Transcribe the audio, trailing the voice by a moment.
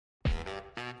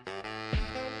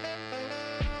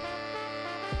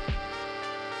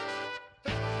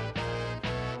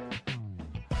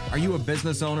Are you a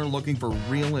business owner looking for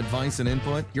real advice and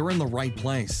input? You're in the right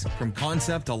place. From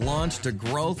concept to launch to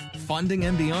growth, funding,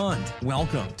 and beyond.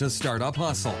 Welcome to Startup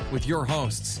Hustle with your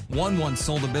hosts. One once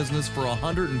sold a business for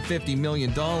 $150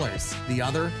 million. The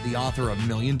other, the author of $1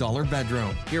 Million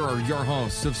Bedroom. Here are your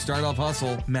hosts of Startup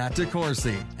Hustle, Matt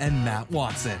DeCoursey and Matt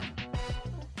Watson.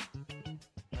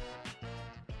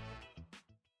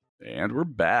 And we're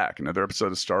back. Another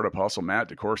episode of Startup Hustle. Matt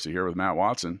DeCoursey here with Matt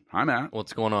Watson. Hi, Matt.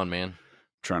 What's going on, man?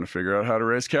 Trying to figure out how to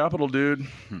raise capital, dude.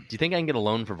 Do you think I can get a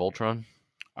loan for Voltron?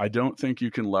 I don't think you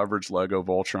can leverage Lego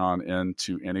Voltron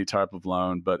into any type of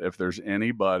loan, but if there's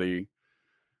anybody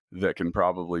that can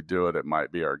probably do it, it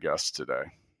might be our guest today.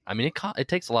 I mean, it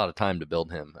takes a lot of time to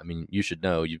build him. I mean, you should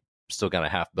know you've still got a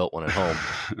half-built one at home.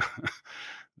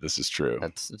 This is true.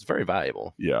 It's very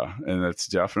valuable. Yeah, and it's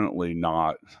definitely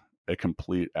not a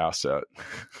complete asset.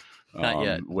 Not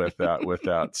yet. with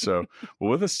that. So,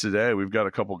 well, with us today, we've got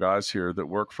a couple guys here that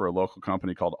work for a local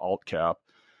company called AltCap.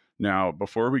 Now,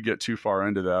 before we get too far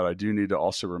into that, I do need to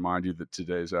also remind you that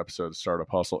today's episode of Startup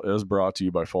Hustle is brought to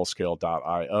you by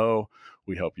Fullscale.io.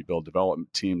 We help you build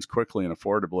development teams quickly and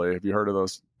affordably. Have you heard of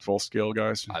those Fullscale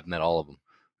guys? I've met all of them.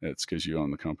 It's because you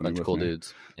own the company. Bunch of cool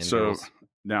dudes. And so girls,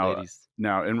 ladies.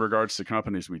 now, in regards to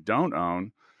companies we don't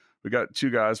own, we got two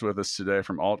guys with us today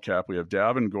from AltCap. We have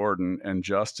Davin Gordon and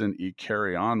Justin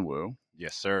Ikarianwu.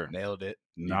 Yes, sir. Nailed it.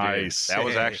 Nice. That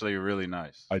was actually really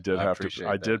nice. I did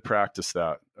practice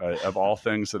that. Of all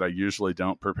things that I usually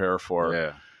don't prepare for,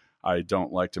 Yeah, I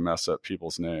don't like to mess up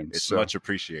people's names. it's much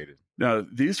appreciated. Now,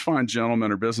 these fine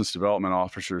gentlemen are business development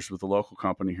officers with a local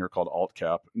company here called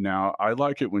AltCap. Now, I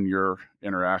like it when you're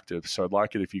interactive, so I'd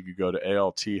like it if you could go to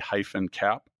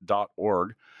alt-cap.org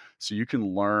so you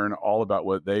can learn all about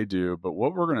what they do. But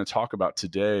what we're going to talk about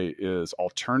today is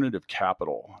alternative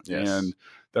capital. Yes. And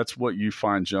that's what you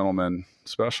fine gentlemen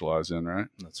specialize in, right?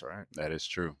 That's right. That is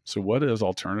true. So what is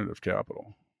alternative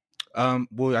capital?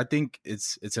 Well, I think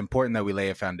it's important that we lay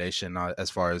a foundation as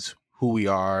far as who we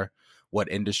are,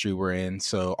 what industry we're in.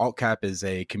 So AltCap is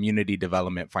a community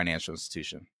development financial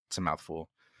institution. It's a mouthful.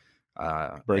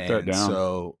 Break that down.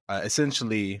 So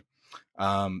essentially,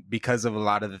 because of a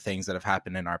lot of the things that have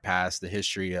happened in our past, the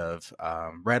history of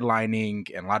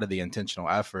redlining and a lot of the intentional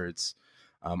efforts,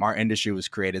 our industry was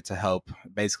created to help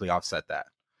basically offset that.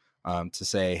 To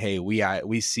say, hey,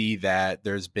 we see that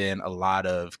there's been a lot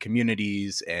of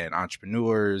communities and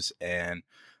entrepreneurs and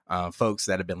folks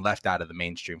that have been left out of the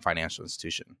mainstream financial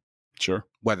institution. Sure.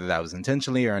 Whether that was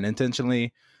intentionally or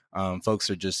unintentionally, folks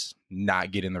are just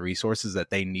not getting the resources that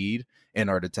they need in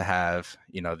order to have,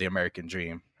 the American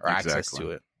dream or access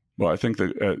to it. Well, I think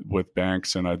that with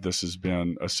banks, and this has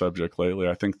been a subject lately,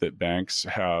 I think that banks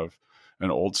have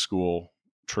an old school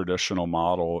traditional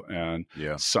model, and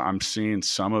so I'm seeing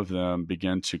some of them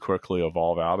begin to quickly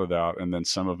evolve out of that, and then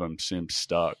some of them seem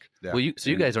stuck. Yeah. Well,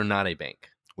 you guys are not a bank.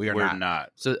 We're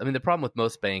not. So, I mean, the problem with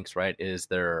most banks, right, is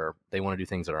they want to do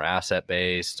things that are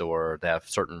asset-based, or they have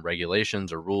certain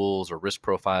regulations or rules or risk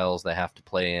profiles they have to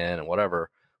play in and whatever,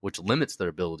 which limits their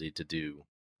ability to do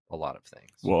a lot of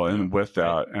things. Well, and with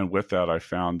that, I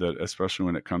found that especially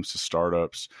when it comes to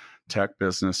startups, tech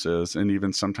businesses, and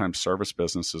even sometimes service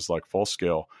businesses like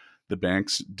Fullscale, the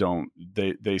banks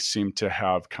they seem to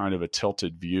have kind of a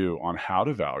tilted view on how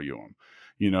to value them.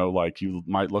 Like you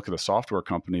might look at a software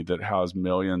company that has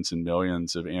millions and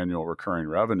millions of annual recurring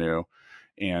revenue,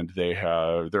 and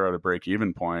they're at a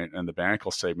break-even point, and the bank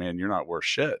will say, man, you're not worth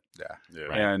shit. Yeah.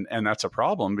 Right. And that's a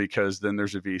problem, because then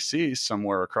there's a VC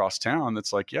somewhere across town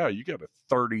that's like, yeah, you got a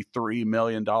 $33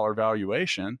 million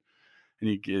valuation, and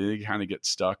you kind of get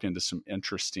stuck into some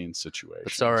interesting situations.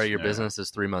 But sorry, your business is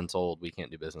 3 months old. We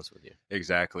can't do business with you.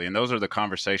 Exactly. And those are the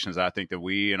conversations I think that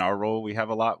we, in our role, we have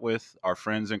a lot with our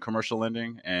friends in commercial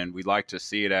lending. And we like to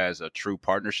see it as a true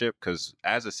partnership, because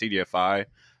as a CDFI,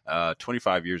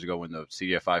 25 years ago when the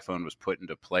CDFI fund was put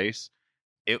into place,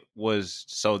 it was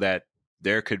so that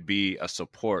there could be a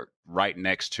support right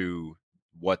next to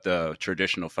what the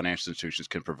traditional financial institutions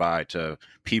can provide to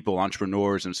people,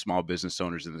 entrepreneurs, and small business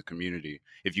owners in the community.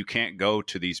 If you can't go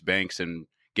to these banks and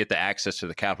get the access to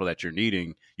the capital that you're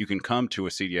needing, you can come to a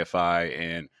CDFI,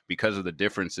 and because of the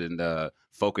difference in the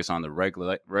focus on the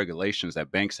regulations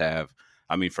that banks have,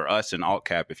 I mean, for us in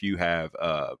AltCap, if you have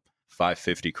a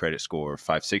 550 credit score,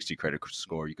 560 credit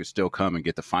score, you could still come and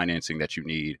get the financing that you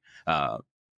need,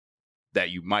 that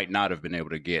you might not have been able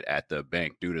to get at the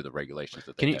bank due to the regulations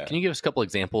that they have. Can you give us a couple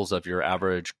examples of your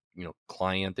average,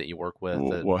 client that you work with?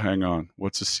 Well, hang on.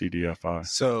 What's a CDFI?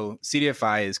 So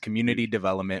CDFI is Community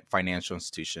Development Financial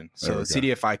Institution. So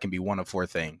CDFI can be one of four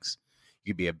things.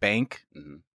 You could be a bank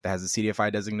that has a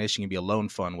CDFI designation. You can be a loan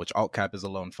fund, which AltCap is a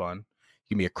loan fund.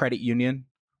 You can be a credit union,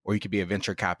 or you could be a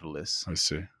venture capitalist. I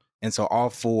see. And so all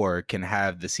four can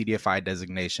have the CDFI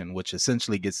designation, which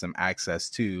essentially gets them access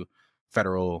to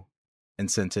federal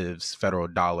incentives, federal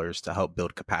dollars to help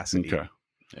build capacity. Okay.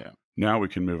 Yeah. Now we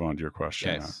can move on to your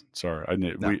question. Yes. Sorry, I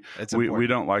knew, No, it's we important.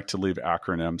 don't like to leave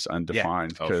acronyms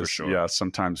undefined Oh, for because sure.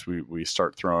 sometimes we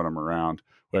start throwing them around.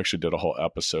 We actually did a whole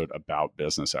episode about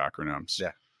business acronyms.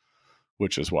 Yeah.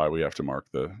 Which is why we have to mark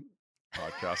the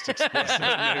podcast explicit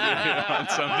maybe on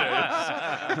some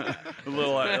days. a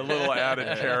little added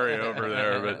carryover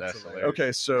there, but That's hilarious.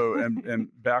 okay. So and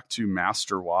back to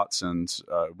Master Watson's,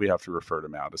 we have to refer to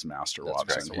Matt as Master That's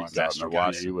Watson. correct. He's Master out,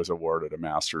 Watson. He was awarded a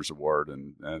Master's Award,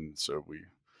 and so we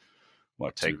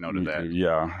like Take note of that.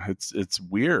 Yeah, it's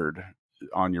weird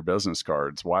on your business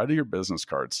cards. Why do your business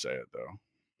cards say it though?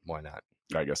 Why not?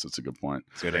 I guess it's a good point.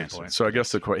 Good answer. So I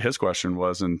guess his question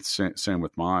was, and same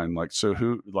with mine. Like, so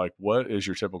who is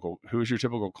your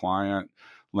typical client,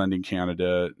 lending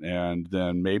candidate, and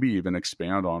then maybe even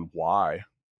expand on why.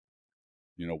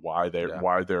 You know, why they're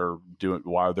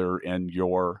in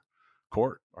your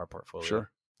court. Our portfolio.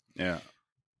 Sure. Yeah.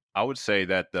 I would say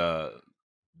that the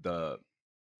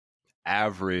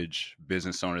average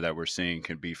business owner that we're seeing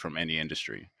can be from any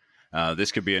industry.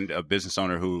 This could be a business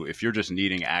owner who, if you're just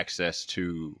needing access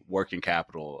to working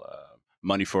capital,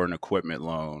 money for an equipment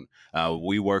loan,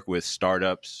 we work with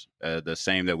startups the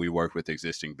same that we work with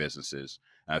existing businesses.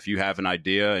 If you have an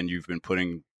idea and you've been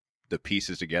putting the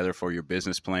pieces together for your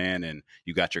business plan and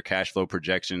you got your cash flow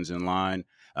projections in line,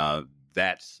 I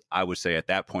would say at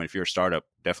that point, if you're a startup,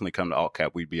 definitely come to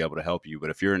AltCap. We'd be able to help you. But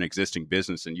if you're an existing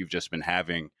business and you've just been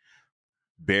having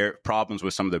problems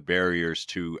with some of the barriers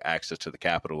to access to the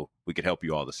capital, we could help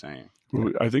you all the same.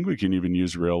 Well, I think we can even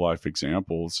use real life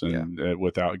examples and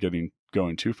without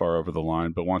going too far over the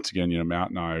line. But once again, Matt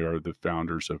and I are the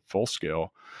founders of Full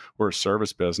Scale. We're a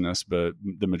service business, but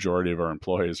the majority of our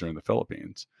employees are in the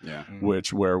Philippines, Yeah.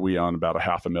 where we own about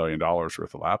 $500,000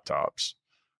 worth of laptops.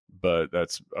 But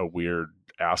that's a weird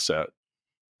asset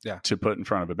to put in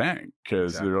front of a bank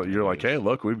because you're like, hey,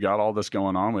 look, we've got all this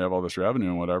going on. We have all this revenue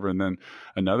and whatever. And then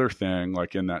another thing,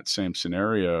 like in that same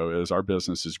scenario, is our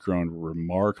business has grown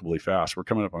remarkably fast. We're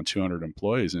coming up on 200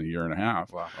 employees in a year and a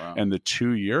half. Wow. And the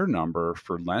 2-year number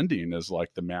for lending is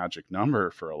like the magic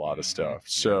number for a lot of stuff.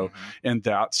 So in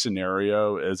that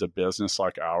scenario, is a business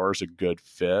like ours a good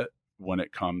fit when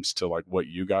it comes to like what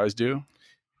you guys do?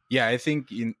 Yeah, I think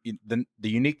the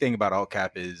unique thing about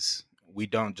AltCap is we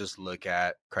don't just look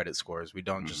at credit scores. We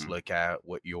don't just look at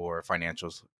what your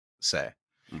financials say.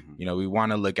 We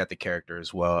want to look at the character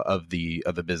as well of the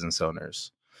business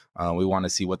owners. We want to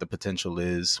see what the potential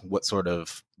is. What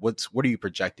are you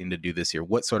projecting to do this year?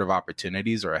 What sort of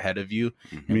opportunities are ahead of you?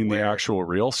 I mean, the actual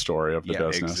real story of the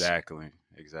business. Exactly.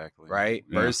 Right.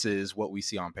 Yeah. Versus what we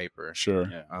see on paper. Sure.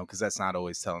 Because that's not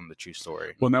always telling the true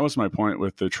story. Well, and that was my point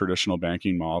with the traditional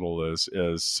banking model is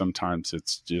sometimes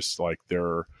it's just like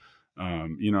they're,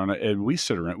 and we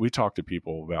sit around, we talk to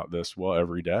people about this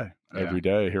every day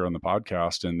here on the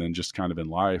podcast and then just kind of in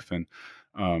life.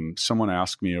 And someone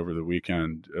asked me over the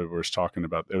weekend, was talking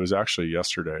about, it was actually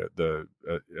yesterday at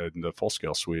the Full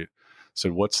Scale Suite,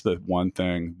 said, what's the one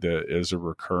thing that is a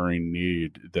recurring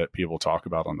need that people talk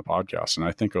about on the podcast? And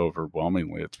I think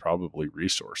overwhelmingly, it's probably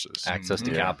resources. Access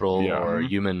to capital or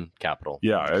human capital.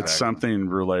 Yeah, it's something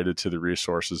related to the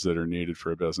resources that are needed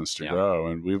for a business to grow.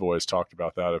 And we've always talked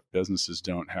about that. If businesses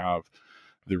don't have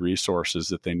the resources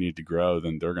that they need to grow,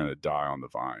 then they're going to die on the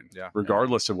vine,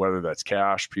 regardless of whether that's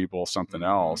cash, people, something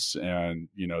else. And,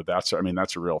 that's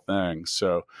a real thing.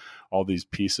 So all these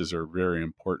pieces are very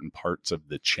important parts of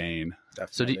the chain.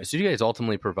 Definitely. So do you guys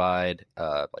ultimately provide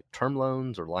like term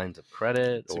loans or lines of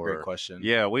credit? That's a great question.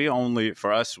 Yeah, we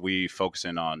focus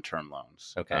in on term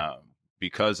loans. Okay.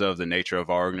 Because of the nature of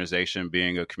our organization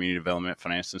being a community development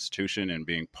finance institution and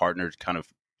being partnered kind of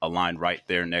aligned right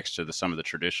there next to some of the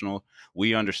traditional,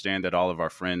 we understand that all of our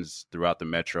friends throughout the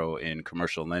metro in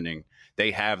commercial lending,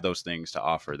 they have those things to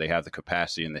offer. They have the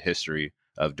capacity and the history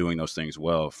of doing those things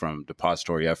well, from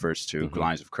depository efforts to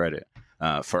lines of credit.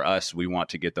 For us, we want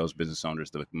to get those business owners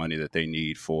the money that they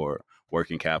need for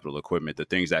working capital, equipment, the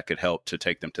things that could help to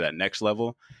take them to that next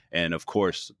level. And of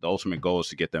course, the ultimate goal is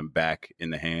to get them back in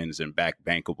the hands and back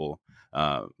bankable,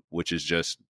 which is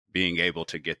just being able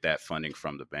to get that funding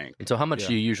from the bank. And so how much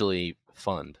do you usually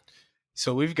fund?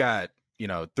 So we've got,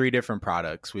 3 different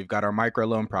products. We've got our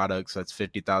microloan products, that's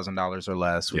 $50,000 or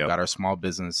less. We've got our small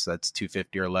business, that's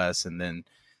 $250,000 or less. And then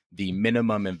the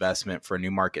minimum investment for a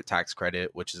new market tax credit,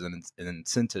 which is an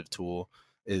incentive tool,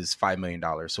 is $5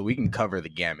 million. So we can cover the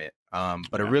gamut.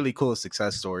 But a really cool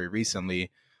success story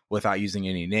recently, without using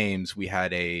any names, we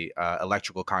had a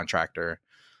electrical contractor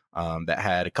that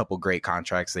had a couple great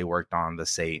contracts. They worked on the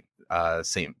St.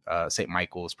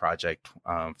 Michael's project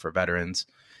for veterans,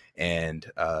 and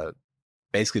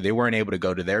basically they weren't able to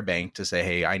go to their bank to say,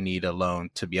 hey, I need a loan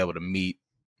to be able to meet,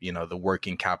 the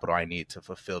working capital I need to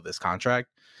fulfill this contract.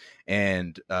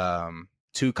 And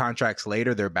 2 contracts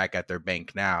later, they're back at their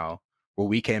bank now, where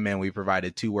we came in, we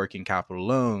provided 2 working capital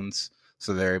loans.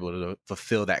 So they're able to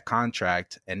fulfill that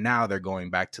contract. And now they're going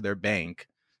back to their bank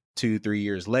 2-3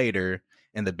 years later,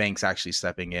 and the bank's actually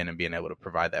stepping in and being able to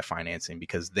provide that financing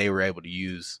because they were able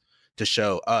to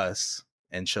show us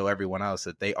and show everyone else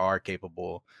that they are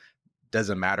capable.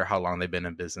 Doesn't matter how long they've been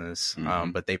in business,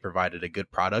 but they provided a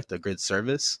good product, a good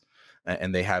service,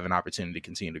 and they have an opportunity to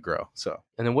continue to grow. So,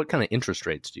 and then what kind of interest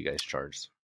rates do you guys charge?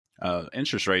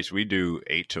 Interest rates, we do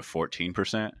 8 to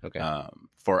 14%. Okay.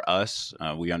 For us,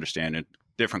 we understand it.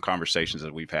 Different conversations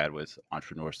that we've had with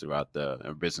entrepreneurs throughout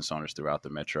business owners throughout the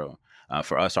metro.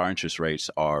 For us, our interest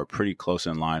rates are pretty close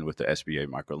in line with the SBA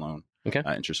microloan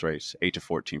interest rates, 8 to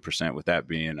 14%. With that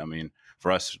being,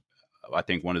 for us, I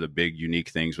think one of the big unique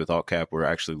things with AltCap, we're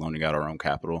actually loaning out our own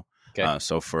capital. Okay.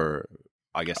 So for,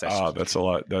 I guess that's a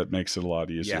lot. That makes it a lot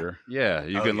easier. Yeah,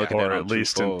 you can look at it, or at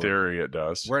least in theory, it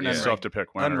does. We're still have to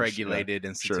pick winners. Unregulated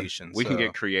institution. Sure. We can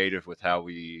get creative with how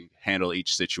we handle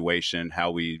each situation,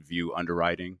 how we view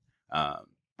underwriting. But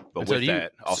with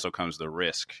that also comes the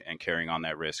risk and carrying on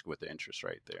that risk with the interest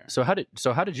rate there. So how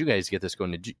did you guys get this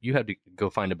going? Did you have to go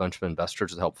find a bunch of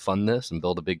investors to help fund this and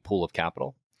build a big pool of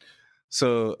capital?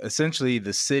 So essentially,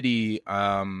 the city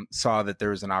saw that there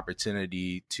was an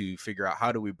opportunity to figure out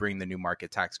how do we bring the new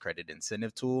market tax credit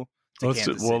incentive tool to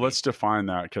Kansas City. Let's define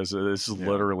that, because this is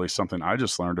literally something I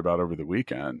just learned about over the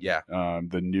weekend. Yeah.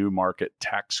 The new market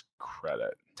tax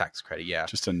credit. Yeah.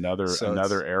 Just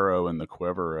another arrow in the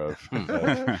quiver of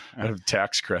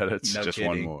tax credits. No just kidding.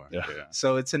 One more. Yeah.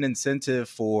 So it's an incentive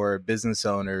for business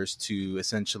owners to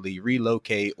essentially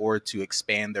relocate or to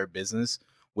expand their business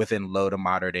within low to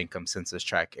moderate income census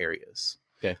tract areas.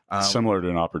 Okay. Similar to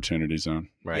an opportunity zone.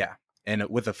 Right. Yeah. And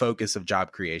with a focus of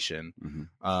job creation.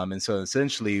 Mm-hmm. And so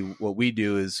essentially what we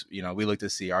do is, we look to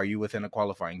see, are you within a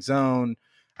qualifying zone?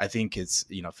 I think it's,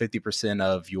 50%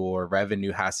 of your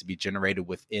revenue has to be generated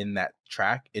within that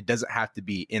tract. It doesn't have to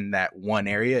be in that one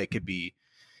area. It could be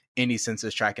any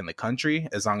census tract in the country,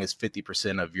 as long as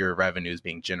 50% of your revenue is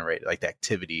being generated, like the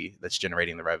activity that's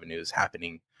generating the revenue is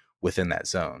happening within that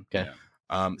zone. Okay.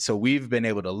 So we've been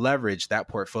able to leverage that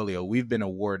portfolio. We've been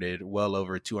awarded well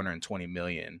over $220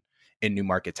 million in new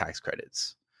market tax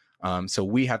credits. So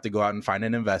we have to go out and find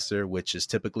an investor, which is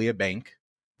typically a bank.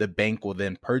 The bank will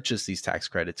then purchase these tax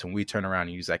credits, and we turn around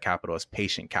and use that capital as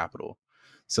patient capital.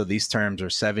 So these terms are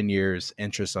 7 years,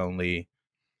 interest only.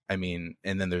 And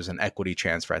then there's an equity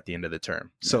transfer at the end of the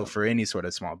term. Yeah. So for any sort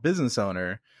of small business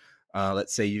owner,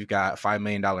 let's say you've got $5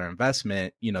 million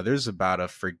investment, there's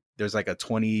there's like a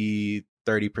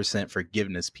 20-30%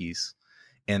 forgiveness piece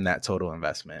in that total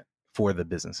investment for the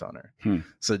business owner.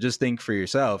 So just think for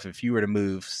yourself, if you were to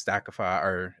move Stackify,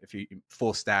 or if you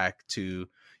full stack to,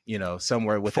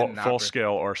 somewhere within full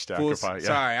scale or Stackify.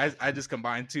 Sorry, I just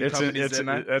combined two companies.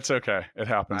 That's okay. It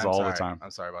happens all the time.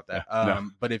 I'm sorry about that. No.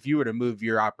 But if you were to move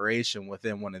your operation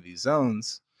within one of these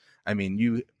zones,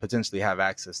 you potentially have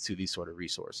access to these sort of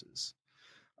resources.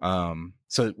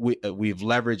 So we've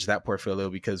leveraged that portfolio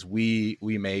because we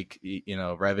make,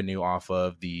 revenue off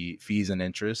of the fees and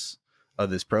interests of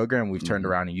this program. We've turned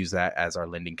around and used that as our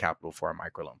lending capital for our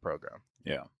microloan program.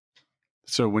 Yeah.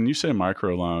 So when you say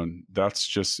microloan, that's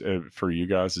just for you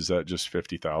guys, is that just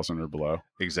 50,000 or below?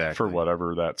 Exactly. For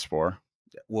whatever that's for?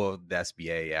 Well, the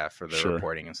SBA, for the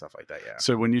reporting and stuff like that, yeah.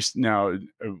 So when now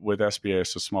with SBA,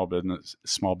 so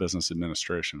Small Business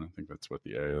Administration, I think that's what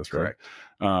the A is, correct?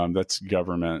 Right? That's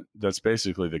government. That's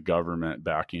basically the government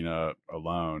backing up a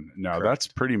loan. Now Correct. That's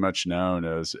pretty much known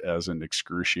as an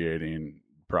excruciating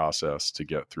process to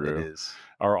get through. It is.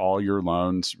 Are all your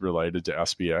loans related to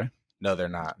SBA? No, they're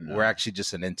not. No. We're actually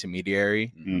just an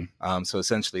intermediary. Mm. So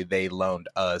essentially, they loaned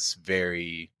us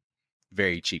very,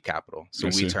 very cheap capital. So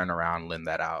we turn around and lend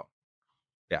that out.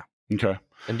 Yeah. Okay.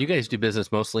 And do you guys do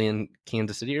business mostly in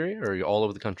Kansas City area, or are you all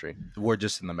over the country? We're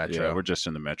just in the metro. Yeah, we're just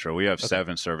in the metro. We have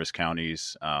 7 service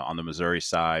counties on the Missouri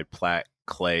side: Platte,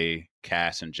 Clay,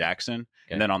 Cass, and Jackson.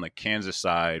 Okay. And then on the Kansas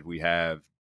side, we have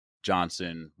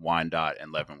Johnson, Wyandotte,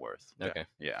 and Leavenworth. Okay.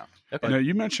 Yeah. Okay. Now,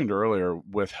 you mentioned earlier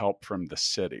with help from the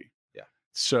city. Yeah.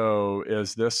 So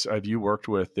have you worked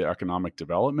with the Economic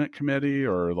Development Committee,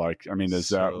 or I'm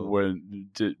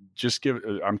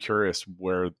curious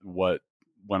what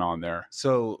went on there.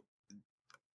 So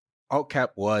AltCap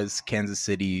was Kansas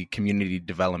City Community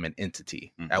Development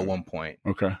Entity at one point.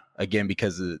 Okay. Again,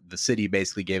 because the city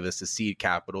basically gave us the seed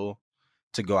capital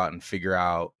to go out and figure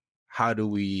out how do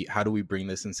we bring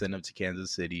this incentive to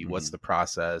Kansas City? What's the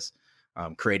process?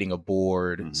 Creating a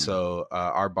board. So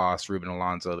our boss, Ruben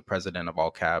Alonso, the president of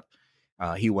AltCap,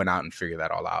 he went out and figured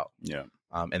that all out. Yeah.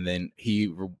 And then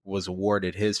he was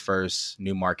awarded his first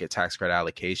new market tax credit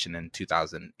allocation in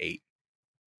 2008.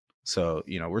 So,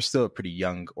 we're still a pretty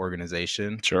young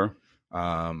organization. Sure.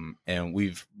 And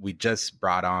we just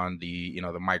brought on the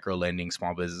micro lending,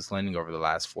 small business lending over the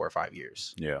last 4 or 5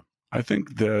 years. Yeah. I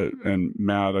think that, and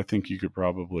Matt, I think you could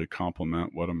probably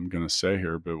complement what I'm going to say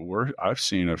here, but I've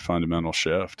seen a fundamental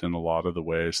shift in a lot of the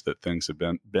ways that things have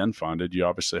been funded. You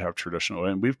obviously have traditional,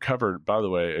 and we've covered, by the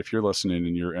way, if you're listening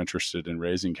and you're interested in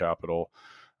raising capital,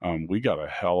 we got a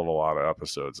hell of a lot of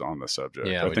episodes on the subject.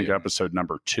 Yeah, I think episode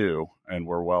number 2, and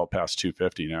we're well past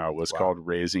 250 now, was called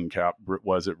Raising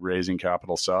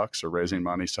Capital Sucks, or Raising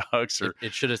Money Sucks, or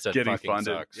it should have said getting fucking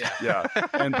funded. sucks. Yeah.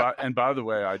 And by the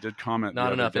way, I did comment Not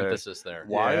the enough other day, emphasis there.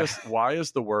 why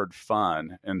is the word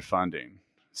fun in funding?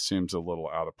 Seems a little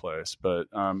out of place, but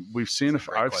we've seen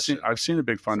I've seen a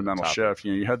big fundamental shift.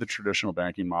 You had the traditional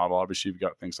banking model. Obviously, you've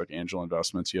got things like angel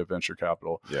investments, you have venture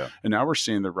capital, and now we're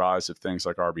seeing the rise of things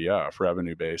like RBF,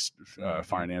 revenue-based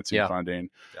financing funding.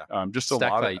 Just a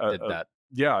lot of did that.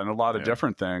 and a lot of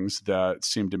different things that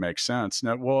seem to make sense.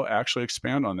 Now, we'll actually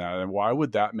expand on that. And why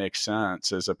would that make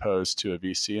sense as opposed to a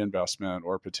VC investment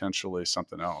or potentially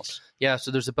something else? Yeah, so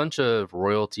there's a bunch of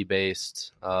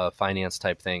royalty-based finance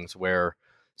type things where.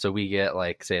 So we get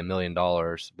like, say, $1 million,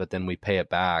 but then we pay it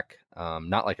back,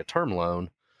 not like a term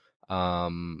loan.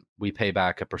 We pay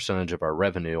back a percentage of our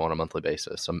revenue on a monthly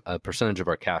basis, a percentage of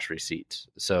our cash receipts.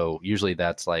 So usually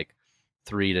that's like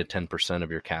 3 to 10% of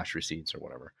your cash receipts or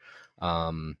whatever.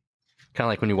 Kind of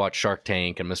like when you watch Shark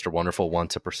Tank and Mr. Wonderful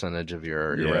wants a percentage of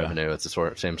your revenue. It's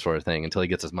the same sort of thing until he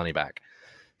gets his money back.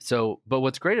 So, but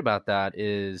what's great about that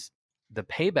is the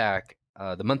payback,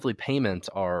 the monthly payments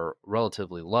are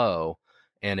relatively low.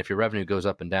 And if your revenue goes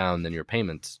up and down, then your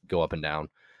payments go up and down.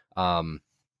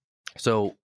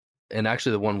 So, and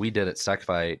actually the one we did at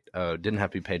SecFi didn't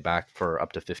have to be paid back for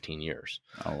up to 15 years.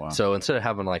 Oh, wow. So instead of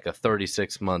having like a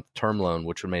 36-month term loan,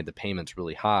 which would make the payments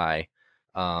really high,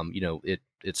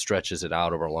 it stretches it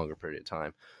out over a longer period of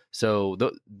time. So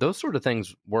those sort of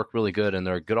things work really good, and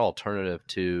they're a good alternative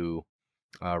to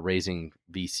raising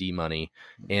VC money.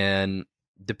 And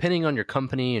depending on your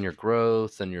company and your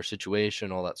growth and your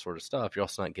situation, all that sort of stuff, you're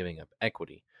also not giving up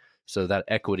equity. So that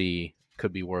equity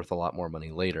could be worth a lot more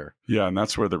money later. Yeah, and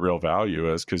that's where the real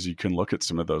value is, because you can look at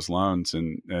some of those loans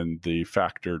and the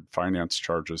factored finance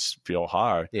charges feel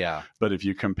high. Yeah. But if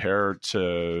you compare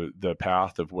to the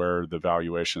path of where the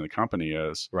valuation of the company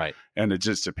is, right, and it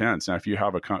just depends. Now, if you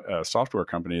have a software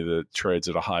company that trades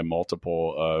at a high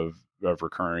multiple of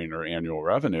recurring or annual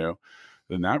revenue,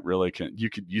 then that really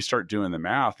you start doing the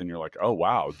math and you're like, oh,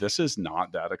 wow, this is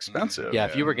not that expensive. Yeah.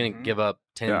 If you were going to give up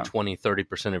 10, 20,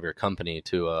 30% of your company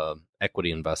to a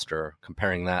equity investor,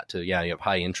 comparing that to, you have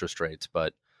high interest rates,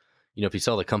 but if you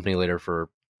sell the company later for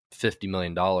 $50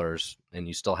 million and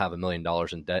you still have $1 million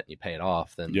in debt and you pay it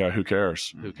off, then who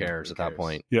cares? Who cares at that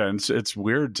point? Yeah. And it's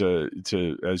weird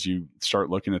to, as you start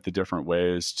looking at the different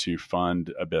ways to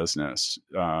fund a business,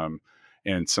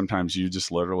 and sometimes you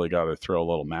just literally got to throw a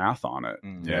little math on it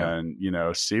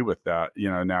and, see with that,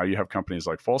 now you have companies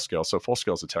like Fullscale. So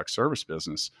Fullscale is a tech service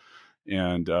business,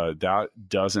 and that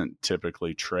doesn't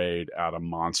typically trade at a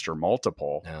monster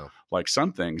multiple like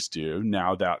some things do.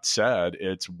 Now, that said,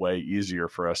 it's way easier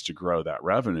for us to grow that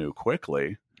revenue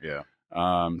quickly. Yeah.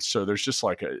 So there's just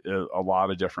like a lot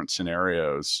of different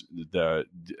scenarios that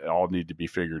all need to be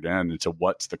figured into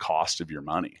what's the cost of your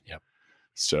money. Yep.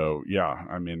 So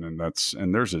I mean, and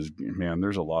there's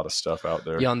a lot of stuff out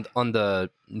there. Yeah, on the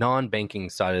non-banking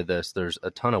side of this, there's a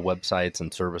ton of websites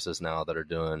and services now that are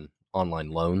doing online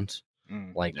loans,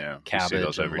 like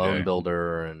Kabbage and Loan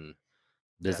Builder and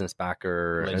Business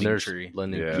Backer, and there's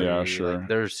Lending Tree. Yeah, sure. Like,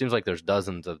 there seems like there's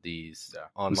dozens of these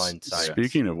online sites.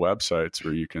 Speaking of websites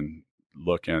where you can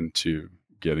look into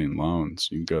getting loans,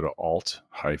 you can go to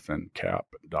alt-cap.org.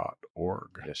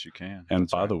 Yes, you can. And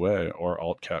by the way, or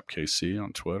AltCapKC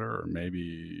on Twitter, or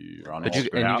maybe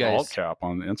AltCap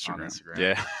on Instagram.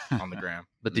 Yeah, on the gram.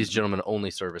 But these gentlemen only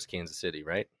service Kansas City,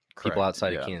 right? Correct. People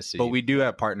outside of Kansas City. But we do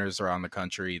have partners around the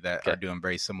country that are doing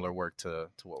very similar work to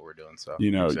what we're doing. So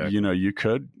exactly. You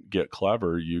could get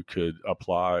clever. You could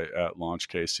apply at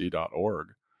launchkc.org.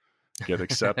 Get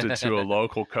accepted to a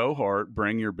local cohort,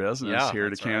 bring your business here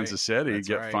to Kansas City,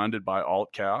 get funded by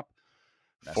AltCap,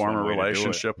 form a one way to do it.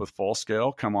 relationship with Full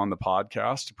Scale, come on the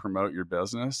podcast to promote your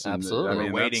business. And, Absolutely. We're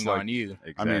that's waiting like- on you.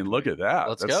 I mean, look at that.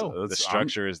 Let's go. The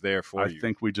structure is there for I you.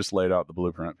 think we just laid out the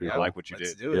blueprint, I people. like what you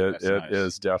Let's did. do it. It That's nice.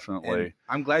 is definitely. And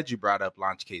I'm glad you brought up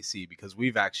Launch KC because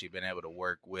we've actually been able to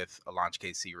work with a Launch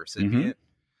KC recipient.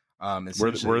 We're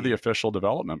Essentially- the official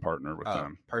development partner with Oh,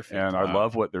 them. perfect. And I Wow.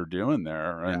 love what they're doing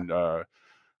there. And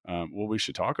well, we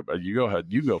should talk about it. You go ahead.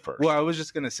 You go first. Well, I was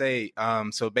just gonna say,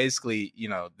 so basically,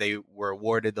 they were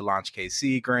awarded the Launch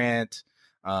KC grant.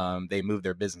 They moved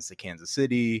their business to Kansas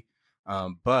City,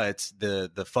 but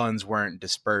the funds weren't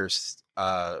dispersed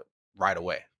right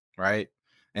away, right?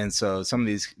 And so some of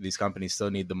these companies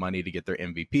still need the money to get their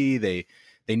MVP.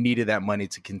 They needed that money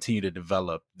to continue to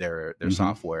develop their Mhm.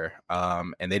 software,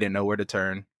 and they didn't know where to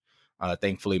turn.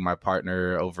 Thankfully, my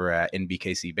partner over at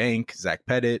NBKC Bank, Zach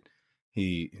Pettit,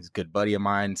 he's a good buddy of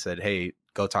mine, said, "Hey,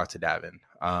 go talk to Davin."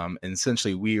 And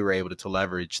essentially, we were able to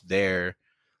leverage their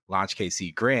Launch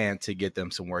KC grant to get them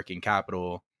some working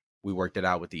capital. We worked it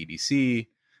out with the EDC.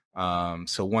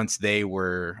 So once they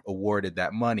were awarded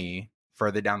that money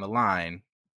further down the line,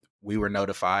 we were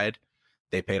notified.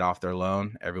 They paid off their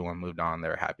loan. Everyone moved on. They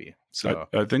were happy. So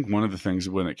I think one of the things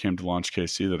when it came to Launch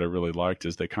KC that I really liked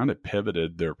is they kind of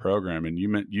pivoted their program, and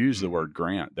you use the word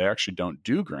grant. They actually don't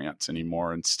do grants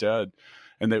anymore. Instead,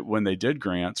 and when they did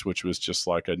grants, which was just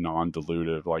like a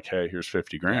non-dilutive, like, hey, here's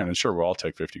 50 grand, and sure, we'll all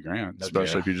take 50 grand, No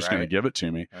especially deal, if you're just going to right? give it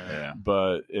to me. Yeah.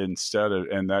 But instead of,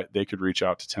 and that they could reach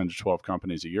out to 10 to 12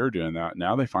 companies a year doing that.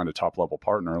 Now they find a top level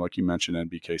partner, like you mentioned,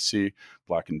 NBKC,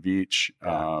 Black and Veatch,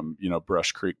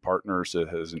 Brush Creek Partners that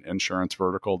has an insurance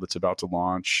vertical that's about to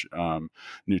launch.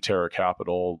 Newterra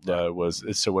Capital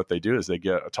so what they do is they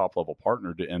get a top level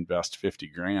partner to invest 50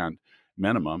 grand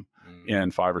minimum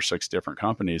in 5 or 6 different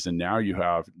companies, and now you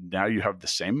have the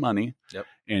same money. Yep.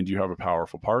 And you have a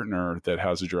powerful partner that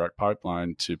has a direct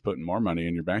pipeline to put in more money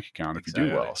in your bank account if you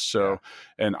do well. So,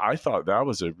 and I thought that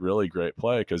was a really great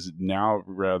play because now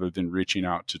rather than reaching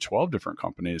out to 12 different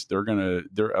companies,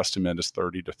 their estimate is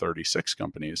 30 to 36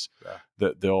 companies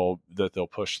that they'll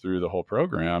push through the whole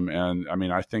program. And I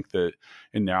mean, I think that,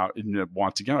 and now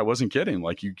once again, I wasn't kidding.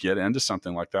 Like you get into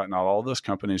something like that. Not all those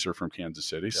companies are from Kansas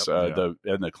City.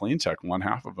 The clean tech, one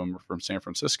half of them are from San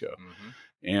Francisco. Mm-hmm.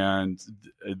 And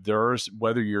there's,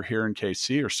 whether you're here in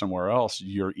KC or somewhere else,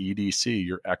 your EDC,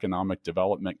 your Economic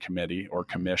Development Committee or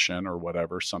Commission or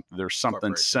whatever, there's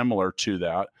something similar to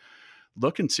that.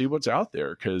 Look and see what's out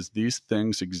there because these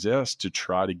things exist to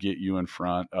try to get you in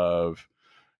front of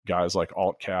guys like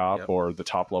AltCap or the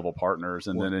top level partners.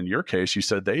 And then in your case, you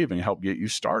said they even help get you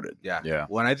started. Yeah.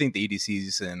 Well, and I think the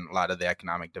EDCs and a lot of the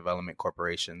economic development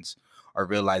corporations are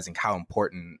realizing how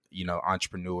important,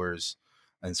 entrepreneurs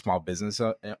and small business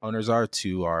owners are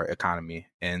to our economy.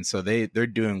 And so they're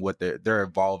doing what they're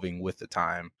evolving with the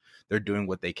time. They're doing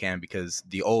what they can because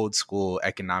the old school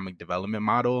economic development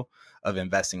model of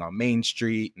investing on Main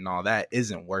Street and all that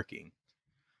isn't working.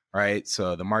 Right.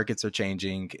 So the markets are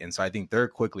changing. And so I think they're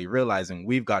quickly realizing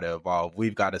we've got to evolve.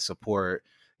 We've got to support,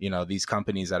 these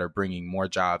companies that are bringing more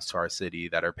jobs to our city,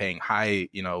 that are paying high,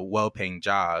 well-paying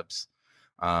jobs.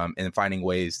 And finding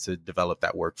ways to develop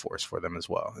that workforce for them as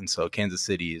well. And so Kansas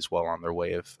City is well on their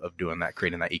way of doing that,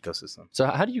 creating that ecosystem. So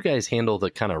how do you guys handle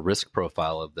the kind of risk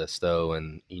profile of this though?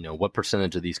 And, what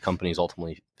percentage of these companies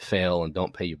ultimately fail and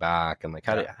don't pay you back? And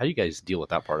how do you guys deal with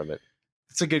that part of it?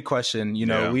 It's a good question.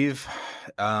 We've,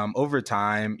 over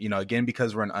time, again,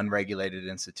 because we're an unregulated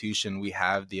institution, we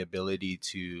have the ability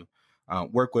to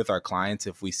work with our clients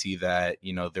if we see that,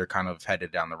 they're kind of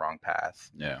headed down the wrong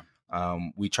path. Yeah.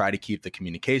 We try to keep the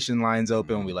communication lines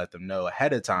open. Mm-hmm. We let them know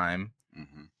ahead of time,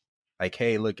 Mm-hmm. like,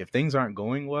 hey, look, if things aren't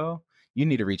going well, you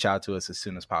need to reach out to us as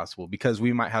soon as possible because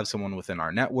we might have someone within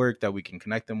our network that we can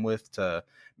connect them with to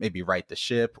maybe right the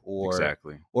ship or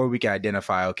we can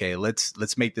identify, okay,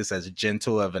 let's make this as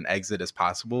gentle of an exit as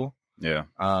possible. Yeah.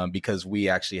 Because we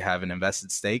actually have an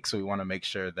invested stake. So we want to make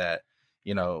sure that,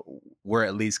 we're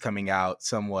at least coming out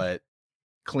somewhat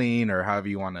clean or however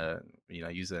you want to,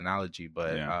 use the analogy.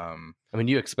 But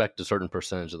you expect a certain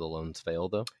percentage of the loans fail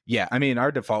though? Yeah. I mean,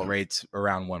 our default rate's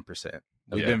around 1%.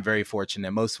 We've been very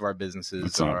fortunate. Most of our businesses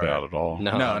It's not bad at all.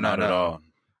 No, not at all.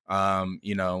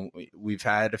 We've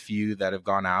had a few that have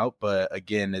gone out, but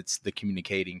again, it's the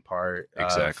communicating part.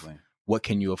 Exactly. What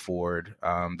can you afford?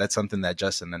 That's something that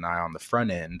Justin and I on the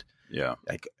front end,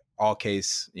 like all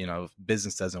case, if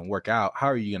business doesn't work out, how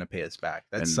are you going to pay us back?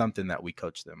 That's something that we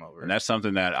coach them over. And that's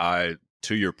something that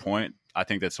to your point, I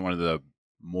think that's one of the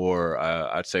more,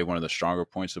 I'd say one of the stronger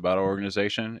points about our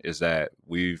organization is that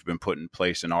we've been put in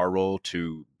place in our role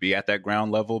to be at that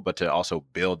ground level, but to also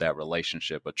build that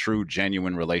relationship, a true,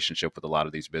 genuine relationship with a lot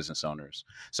of these business owners.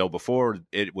 So before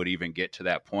it would even get to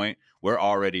that point, we're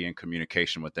already in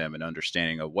communication with them and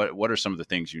understanding of what are some of the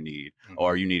things you need.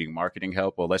 Or are you needing marketing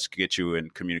help? Well, let's get you in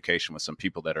communication with some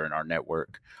people that are in our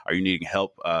network. Are you needing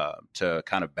help to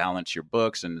kind of balance your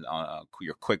books and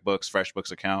your QuickBooks,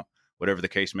 FreshBooks account? Whatever the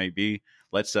case may be,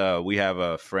 we have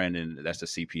a friend that's a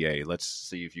CPA. Let's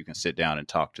see if you can sit down and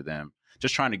talk to them.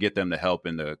 Just trying to get them the help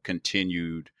in the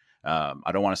continued,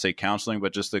 I don't want to say counseling,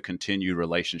 but just the continued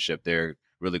relationship there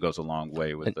really goes a long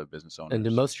way with the business owners. And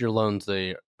do most of your loans,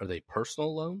 are they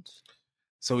personal loans?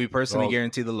 So we personally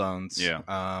guarantee the loans. Yeah.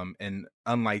 And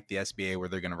unlike the SBA where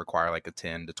they're going to require like a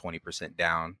 10 to 20%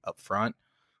 down up front,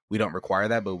 we don't require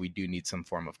that, but we do need some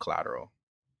form of collateral.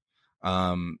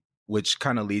 Which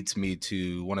kind of leads me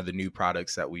to one of the new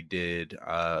products that we did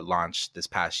launch this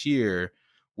past year,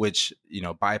 which,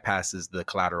 bypasses the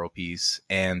collateral piece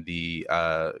and the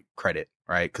credit,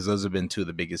 right? Because those have been two of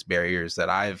the biggest barriers that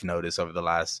I've noticed over the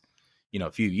last,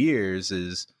 few years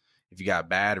is if you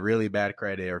got really bad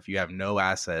credit, or if you have no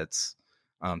assets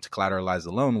to collateralize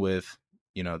the loan with,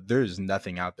 there's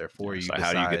nothing out there for you. So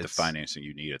how do you get the financing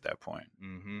you need at that point?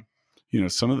 Mm-hmm.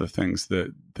 Some of the things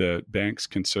that banks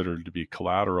consider to be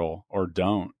collateral or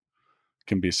don't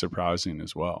can be surprising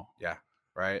as well. Yeah.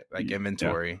 Right. Like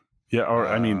inventory. Yeah. Or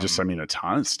a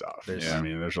ton of stuff. There's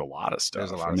a lot of stuff.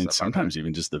 There's a lot of stuff sometimes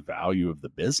even just the value of the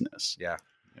business. Yeah.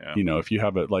 If you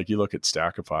have it, like you look at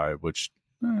Stackify, which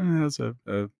has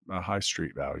a high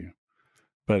street value,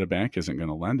 but a bank isn't going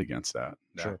to lend against that.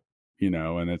 Sure.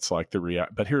 And it's like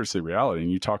but here's the reality.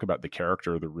 And you talk about the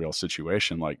character of the real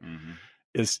situation, like,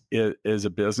 is a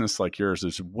business like yours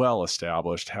is well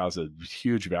established, has a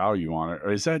huge value on it,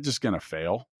 or is that just going to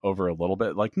fail over a little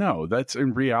bit? Like, no, that's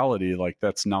in reality, like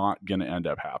that's not going to end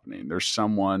up happening. There's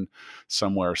someone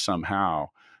somewhere,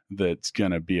 somehow that's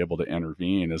going to be able to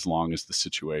intervene as long as the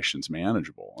situation's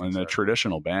manageable. And the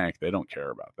traditional bank, they don't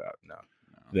care about that. No.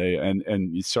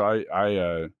 And so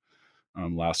I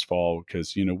last fall,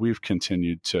 because, we've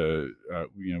continued to,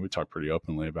 we talk pretty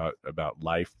openly about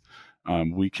life.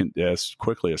 We can, as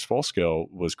quickly as Full Scale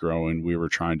was growing, we were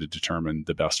trying to determine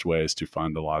the best ways to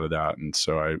fund a lot of that. And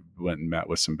so I went and met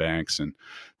with some banks and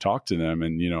talked to them.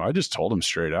 And, I just told them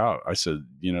straight out, I said,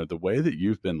 the way that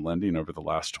you've been lending over the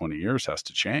last 20 years has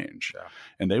to change. Yeah.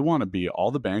 And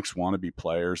all the banks want to be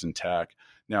players in tech.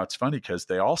 Now it's funny because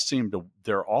they're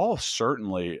all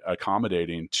certainly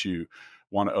accommodating to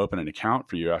want to open an account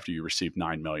for you after you receive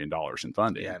 $9 million in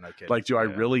funding. Yeah, no kidding. Like, do I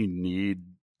really need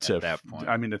to, at that point.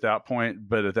 at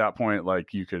that point,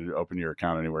 like you could open your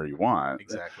account anywhere you want.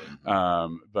 Exactly.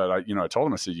 But I told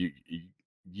him, I said, you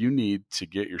need to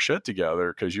get your shit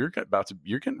together because you're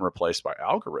getting replaced by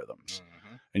algorithms.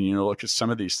 Mm-hmm. And, look at some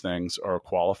of these things are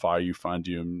qualify you, fund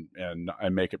you, and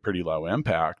make it pretty low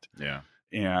impact. Yeah.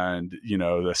 And,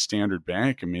 the standard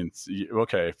bank,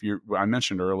 okay, I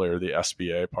mentioned earlier, the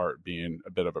SBA part being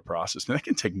a bit of a process, and that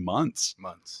can take months.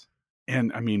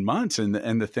 And months. And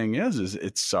the thing is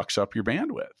it sucks up your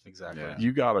bandwidth. Exactly. Yeah.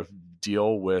 You got to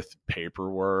deal with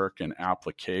paperwork and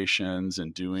applications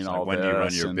and doing all when this. When you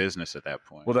run your business at that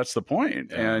point. Well, that's the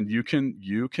point. Yeah. And you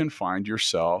can find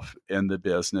yourself in the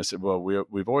business. Well,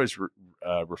 we've always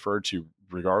referred to,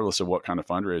 regardless of what kind of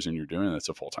fundraising you're doing, that's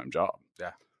a full-time job.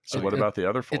 Yeah. So what about the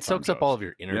other full-time It soaks jobs? up all of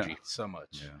your energy so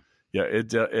much. Yeah.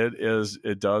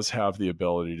 It does have the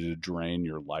ability to drain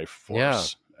your life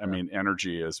force. Yeah.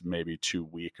 Energy is maybe too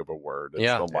weak of a word.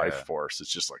 It's the life force. It's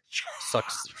just like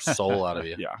sucks your soul out of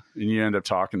you. Yeah. And you end up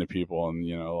talking to people and,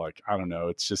 I don't know,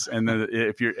 it's just, and then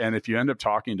if you end up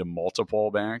talking to multiple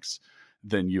banks,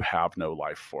 then you have no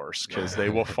life force because they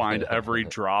will find every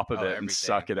drop of it and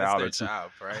suck it out. It's their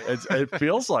job, right? It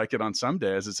feels like it on some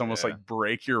days. It's almost like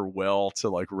break your will to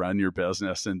like run your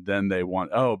business. And then they want,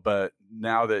 but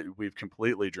now that we've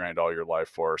completely drained all your life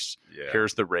force,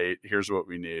 here's the rate. Here's what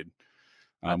we need.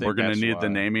 We're going to need the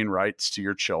naming rights to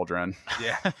your children.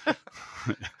 Yeah.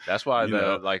 That's why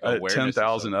awareness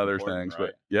 10,000 other important, things, right?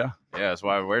 but yeah, that's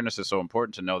why awareness is so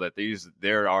important to know that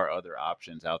there are other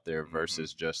options out there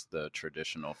versus just the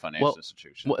traditional financial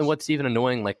institutions. And what's even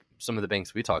annoying, like some of the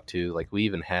banks we talk to, like we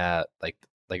even had like,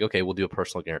 okay, we'll do a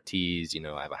personal guarantees,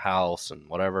 I have a house and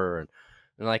whatever. And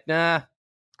they're like, nah,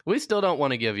 we still don't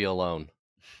want to give you a loan.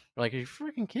 We're like, are you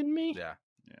freaking kidding me? Yeah.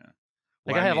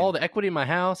 Like I have all the equity in my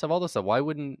house, I have all this stuff. Why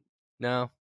wouldn't?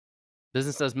 No.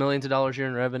 business does millions of dollars a year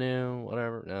in revenue,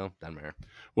 whatever. No, doesn't matter.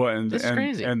 Well, and This is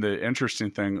crazy. And the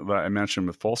interesting thing that I mentioned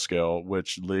with Full Scale,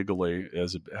 which legally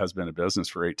has been a business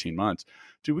for 18 months,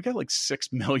 dude, we got like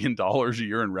 $6 million a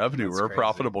year in revenue. That's We're crazy. A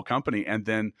profitable company, and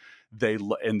then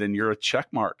you're a check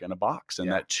mark in a box,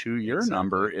 and that 2-year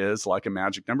number is like a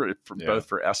magic number for both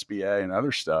for SBA and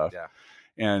other stuff. Yeah.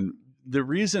 And there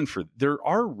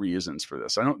are reasons for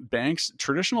this.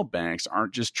 Traditional banks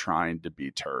aren't just trying to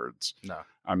be turds. No.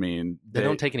 I mean, They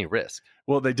don't take any risk.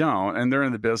 Well, they don't, and they're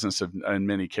in the business of, in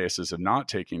many cases, of not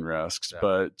taking risks. Yeah.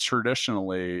 But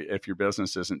traditionally, if your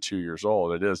business isn't 2 years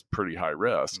old, it is pretty high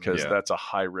risk because that's a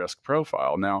high risk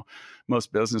profile. Now,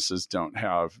 most businesses don't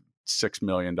have $6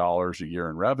 million a year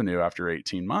in revenue after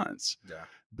 18 months. Yeah.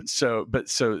 But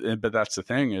that's the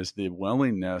thing, is the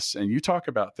willingness, and you talk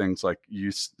about things like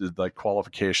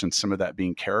qualifications, some of that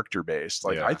being character based.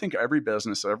 Like I think every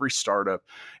business, every startup,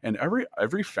 and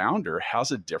every founder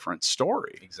has a different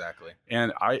story. Exactly.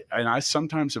 And I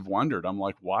sometimes have wondered, I'm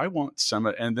like, why won't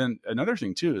and then another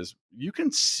thing too is you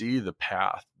can see the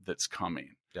path that's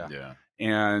coming. Yeah.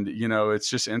 And it's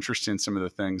just interesting, some of the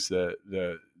things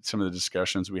that some of the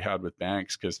discussions we had with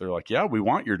banks, because they're like, yeah, we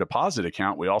want your deposit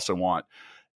account. We also want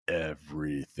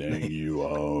everything you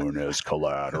own as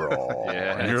collateral.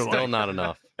 And you're still not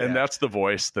enough. And that's the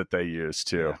voice that they use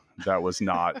too. That was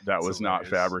not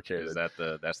fabricated.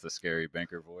 That's the scary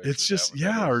banker voice. It's just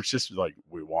or it's just like,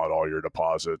 we want all your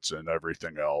deposits and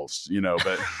everything else,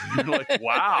 but you're like,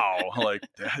 wow, like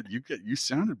that, you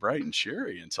sounded bright and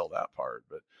cheery until that part.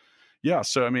 But yeah,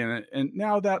 so I mean, and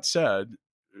now that said,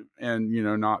 and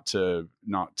not to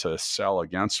sell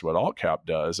against what AltCap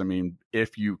does, I mean,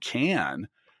 if you can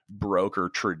broker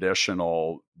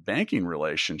traditional banking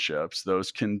relationships,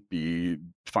 those can be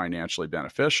financially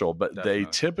beneficial, but Definitely.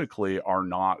 They typically are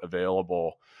not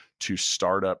available to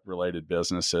startup related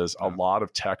businesses. A lot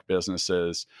of tech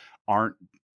businesses aren't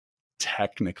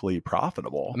technically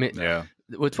profitable. I mean,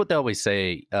 it's what they always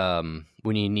say.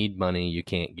 When you need money, you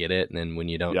can't get it. And then when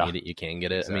you don't need it, you can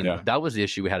get it. Exactly. I mean, that was the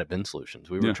issue we had at Ben Solutions.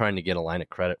 We were trying to get a line of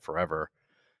credit forever.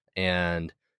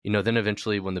 And, then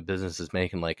eventually when the business is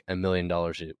making like $1 million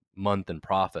a month in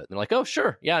profit, they're like, oh,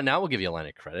 sure. Yeah, now we'll give you a line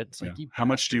of credit. It's like, how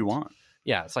much do you want?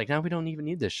 Yeah. It's like, now we don't even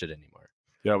need this shit anymore.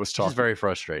 Yeah, It's very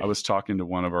frustrating. I was talking to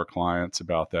one of our clients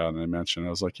about that, and I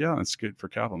was like, yeah, it's good for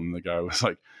capital. And the guy was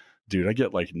like, dude, I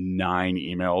get like 9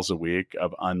 emails a week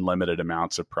of unlimited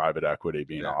amounts of private equity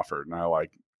being offered. And I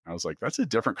was like, that's a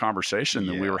different conversation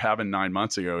than we were having 9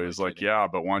 months ago. He was like,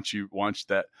 but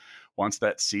once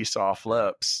that seesaw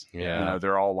flips,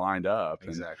 they're all lined up.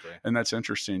 Exactly. And that's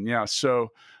interesting. Yeah.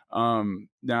 So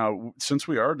now, since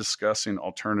we are discussing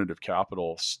alternative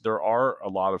capitals, there are a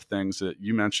lot of things that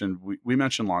you mentioned. We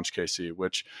mentioned Launch KC,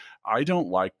 which I don't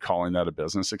like calling that a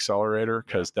business accelerator,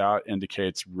 because that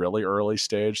indicates really early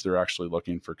stage. They're actually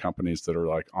looking for companies that are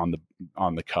like on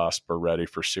the cusp or ready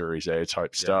for Series A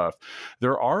type stuff.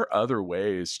 There are other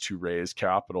ways to raise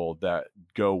capital that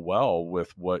go well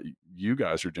with what you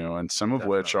guys are doing, some of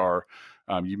which are,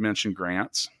 you mentioned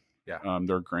grants. Yeah.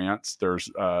 There are grants. There's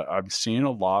I've seen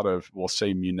a lot of, we'll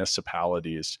say,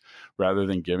 municipalities, rather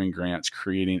than giving grants,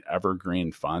 creating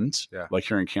evergreen funds. Yeah. Like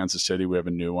here in Kansas City, we have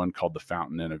a new one called the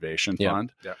Fountain Innovation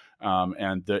Fund. Yeah.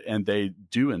 And they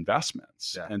do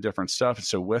investments and different stuff. And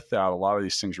so with that, a lot of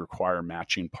these things require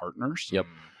matching partners. Yep.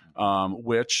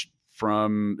 Which,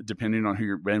 depending on who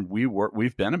you're in,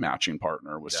 we've been a matching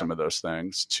partner with some of those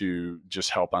things to just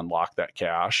help unlock that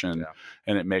cash, and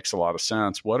it makes a lot of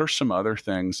sense. What are some other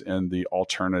things in the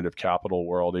alternative capital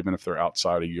world, even if they're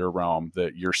outside of your realm,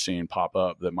 that you're seeing pop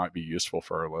up that might be useful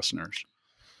for our listeners?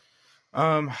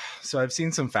 So I've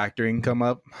seen some factoring come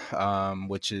up,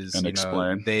 which is,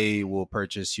 explain. They will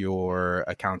purchase your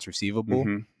accounts receivable.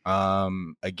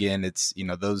 Mm-hmm. Again, it's,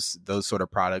 those sort of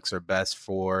products are best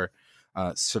for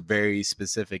very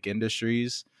specific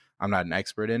industries. I'm not an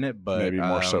expert in it, but maybe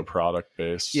more so product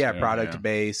based. Product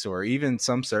based, or even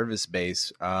some service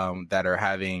based, that are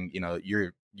having,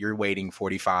 you're waiting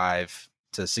 45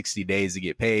 to 60 days to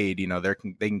get paid.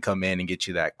 They can come in and get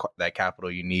you that capital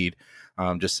you need,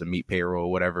 just to meet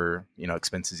payroll, whatever,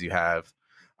 expenses you have.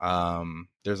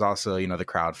 There's also, the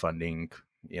crowdfunding,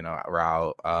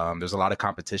 route. There's a lot of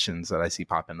competitions that I see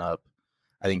popping up.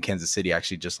 I think Kansas City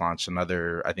actually just launched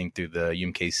another, I think through the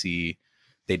UMKC,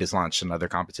 they just launched another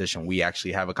competition. We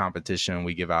actually have a competition.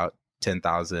 We give out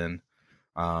 10,000,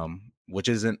 which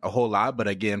isn't a whole lot, but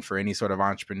again, for any sort of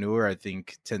entrepreneur, I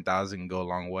think 10,000 can go a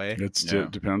long way. It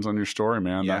depends on your story,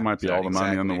 man. That might be all the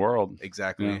money in the world.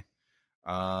 Exactly.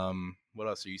 What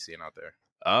else are you seeing out there?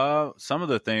 Some of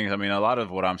the things, I mean, a lot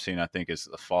of what I'm seeing, I think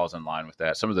falls in line with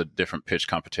that. Some of the different pitch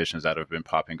competitions that have been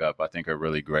popping up, I think are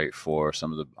really great for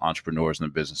some of the entrepreneurs and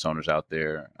the business owners out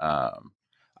there.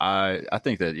 I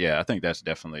think that's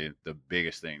definitely the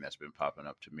biggest thing that's been popping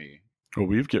up to me. Well,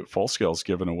 we've Full Scale's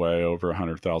given away over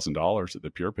 $100,000 at the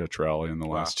Pure Pitch Rally in the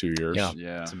last 2 years. Yeah.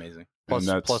 That's amazing.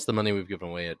 Plus the money we've given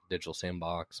away at Digital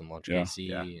Sandbox and Launch KC.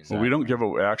 Yeah. And Well, we don't give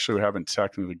away. Actually, we haven't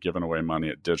technically given away money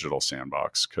at Digital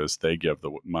Sandbox because they give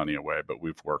the money away, but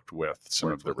we've worked with some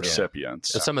of the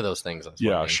recipients. Some of those things.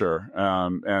 Sure.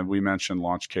 And we mentioned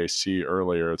Launch KC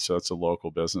earlier, so it's a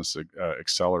local business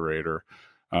accelerator.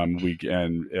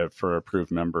 For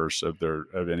approved members of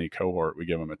any cohort, we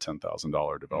give them a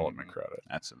 $10,000 development credit.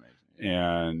 That's amazing.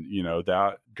 And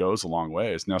that goes a long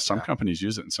ways. Now, some companies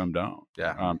use it and some don't.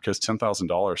 Yeah. Because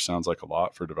 $10,000 sounds like a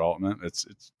lot for development. It's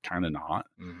kind of not.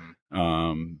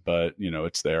 Mm-hmm. But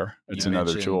it's there. It's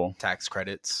another tool. Tax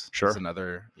credits. Sure. Is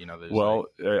another.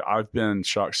 I've been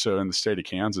shocked. So in the state of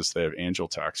Kansas, they have angel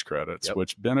tax credits,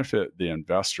 which benefit the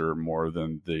investor more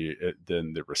than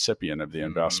the recipient of the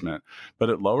investment. But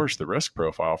it lowers the risk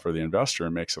profile for the investor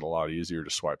and makes it a lot easier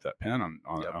to swipe that pen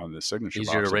on the signature.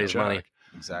 Easier box to raise money.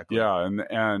 Exactly. Yeah.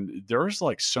 And there's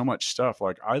like so much stuff.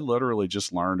 Like I literally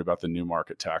just learned about the new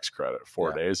market tax credit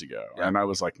 4 days ago. Yeah. And I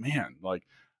was like, man, like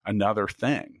another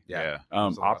thing. Yeah.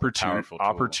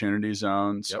 Opportunity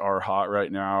zones are hot right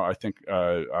now. I think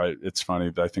it's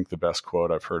funny. I think the best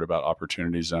quote I've heard about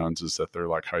opportunity zones is that they're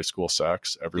like high school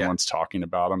sex. Everyone's talking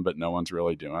about them, but no one's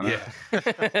really doing it. That's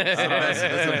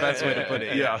the best way to put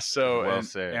it. Yeah. So,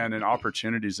 and an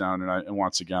opportunity zone. And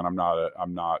once again, I'm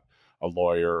not a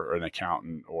lawyer or an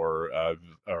accountant or a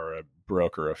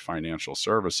broker of financial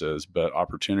services, but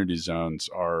opportunity zones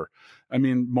are,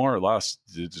 more or less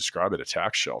to describe it, a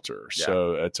tax shelter. Yeah.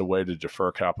 So it's a way to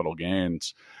defer capital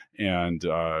gains and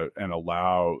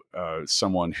allow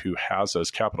someone who has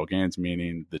those capital gains,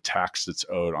 meaning the tax that's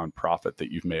owed on profit that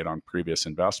you've made on previous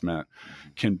investment,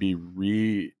 can be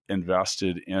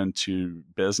reinvested into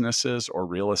businesses or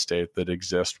real estate that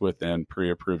exist within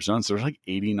pre-approved zones. There's like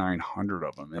 8,900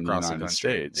 of them in the United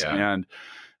States. Yeah.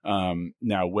 And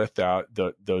now with that,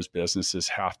 those businesses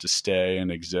have to stay and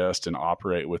exist and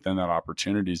operate within that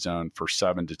opportunity zone for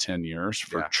 7 to 10 years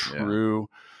for true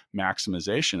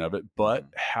maximization of it. But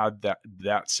had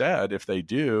that said, if they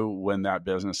do, when that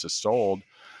business is sold,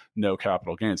 no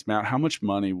capital gains. Matt, how much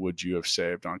money would you have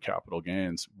saved on capital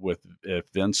gains if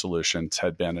Vin Solutions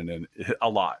had been in a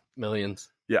lot?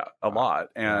 Millions. Yeah, a lot.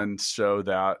 And so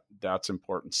that's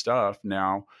important stuff.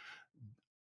 Now,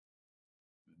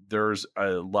 there's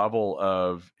a level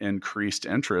of increased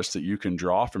interest that you can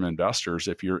draw from investors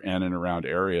if you're in and around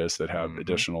areas that have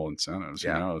additional incentives.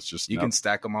 Yeah. It's just you can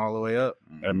stack them all the way up.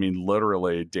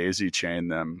 Literally daisy chain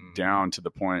them down to the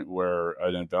point where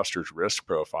an investor's risk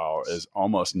profile is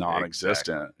almost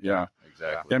non-existent. Exactly. Yeah,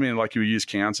 exactly. Like you use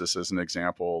Kansas as an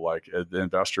example. Like the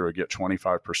investor would get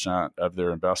 25% of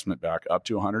their investment back up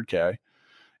to $100K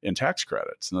in tax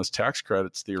credits, and those tax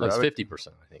credits theoretically, it's 50%.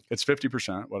 I think it's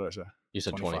 50%. What did I say? You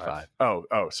said 25.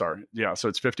 Oh, sorry. Yeah, so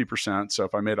it's 50%. So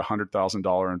if I made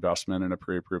 $100,000 investment in a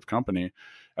pre-approved company,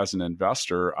 as an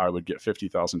investor, I would get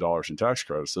 $50,000 in tax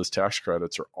credits. Those tax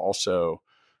credits are also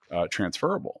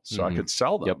transferable, so I could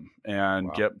sell them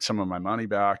and get some of my money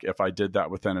back. If I did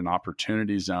that within an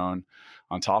opportunity zone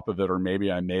on top of it, or maybe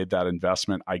I made that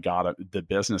investment, the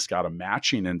business got a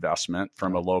matching investment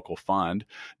from a local fund,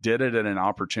 did it in an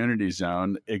opportunity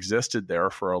zone, existed there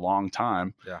for a long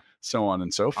time, so on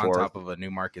and so forth. On top of a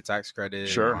new market tax credit,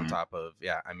 sure. On top of,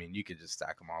 you could just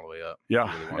stack them all the way up.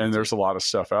 Yeah, really and there's a lot of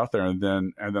stuff out there, and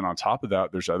then on top of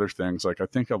that, there's other things. Like I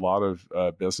think a lot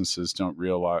of businesses don't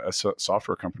realize,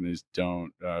 software companies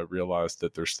don't realize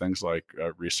that there's things like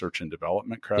research and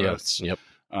development credits. Yep.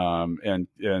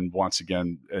 And once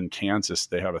again, in Kansas,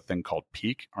 they have a thing called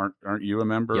PEAK. Aren't you a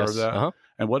member of that? Uh-huh.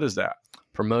 And what is that?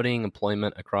 Promoting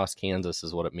employment across Kansas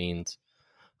is what it means.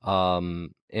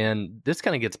 And this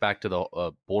kind of gets back to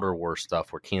the border war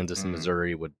stuff where Kansas and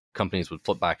Missouri companies would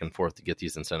flip back and forth to get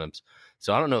these incentives.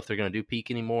 So I don't know if they're going to do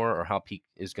PEAK anymore or how PEAK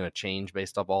is going to change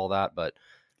based off all that. But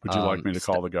would you like me to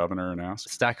call the governor and ask?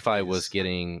 Stackify was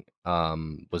getting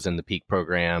was in the PEAK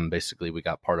program. Basically, we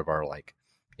got part of our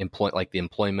the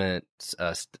employment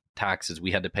taxes.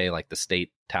 We had to pay like the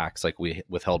state tax, like we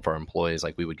withheld for our employees.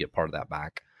 Like we would get part of that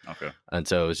back. Okay. And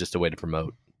so it was just a way to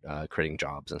promote creating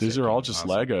jobs. These are all just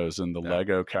Legos in the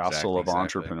Lego castle of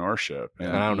entrepreneurship.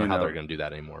 And I don't know how they're going to do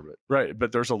that anymore, but right.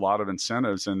 But there's a lot of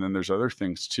incentives, and then there's other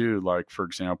things too. Like for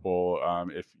example,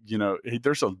 if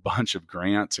there's a bunch of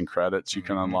grants and credits you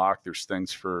can unlock. There's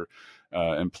things for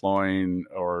employing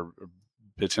or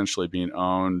potentially being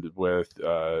owned with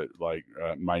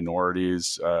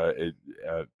minorities,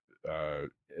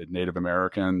 Native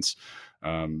Americans,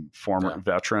 former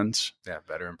veterans. Yeah,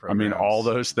 veteran I programs. mean, all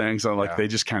those things are like Yeah. they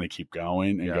just kind of keep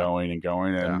going and going and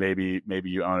going. And maybe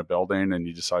you own a building and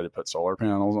you decide to put solar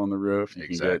panels on the roof. You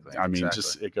can get. I mean,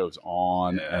 just it goes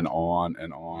on and on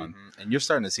and on. And you're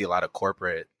starting to see a lot of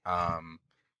corporate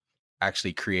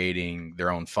actually creating their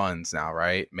own funds now,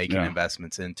 right? Making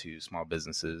investments into small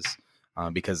businesses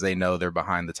because they know they're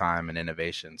behind the time and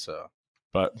innovation. So.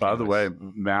 But by the way,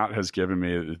 Matt has given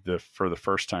me for the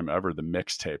first time ever the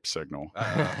mixtape signal,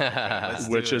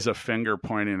 which is a finger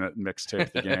pointing at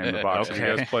Mixtape the Game. The box. Have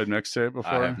you guys played Mixtape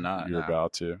before? I have not. You're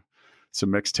about to. So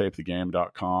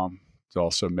mixtapethegame.com. It's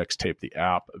also Mixtape the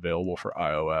app, available for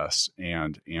iOS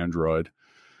and Android.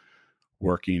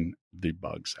 Working the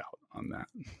bugs out on that.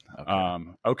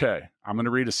 Okay. I'm going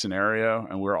to read a scenario,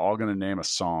 and we're all going to name a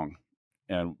song.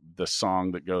 And the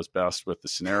song that goes best with the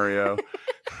scenario.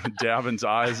 Davin's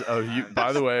eyes.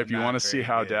 By the way, if you want to see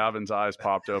how Davin's eyes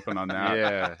popped open on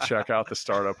that, check out the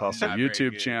Startup Hustle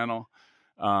YouTube channel.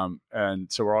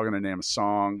 And so we're all going to name a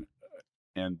song,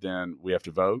 and then we have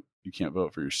to vote. You can't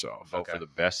vote for yourself. Vote for the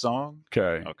best song?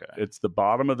 Okay. It's the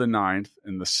bottom of the ninth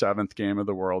in the 7th game of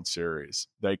the World Series.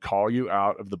 They call you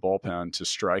out of the bullpen to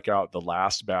strike out the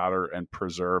last batter and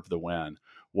preserve the win.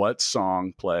 What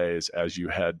song plays as you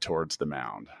head towards the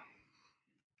mound?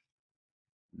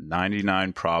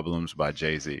 99 Problems by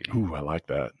Jay-Z. Ooh, I like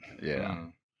that. Yeah.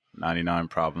 99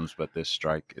 Problems, but this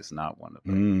strike is not one of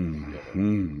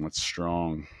them. That's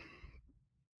strong.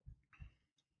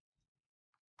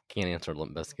 Can't answer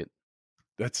Limp Bizkit.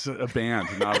 That's a band,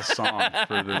 not a song,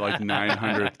 for the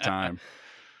 900th time.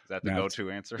 Is that the go-to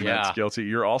answer? Yeah. That's guilty.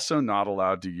 You're also not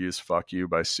allowed to use Fuck You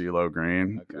by CeeLo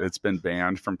Green. Okay. It's been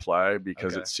banned from play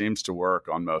because it seems to work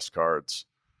on most cards.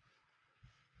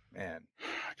 Man,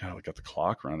 I gotta look at the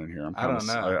clock running here. I don't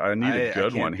know. I need a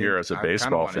good one here as a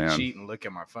baseball fan. I cheat and look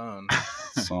at my phone.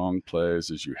 Song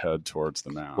plays as you head towards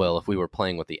the mound. Well, if we were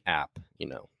playing with the app,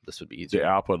 this would be easier. The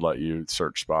app would let you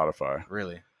search Spotify.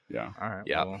 Really? Yeah. All right.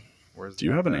 Yeah. Well, do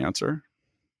you have an answer?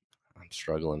 I'm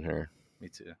struggling here. Me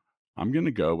too. I'm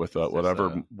gonna go with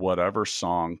whatever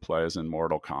song plays in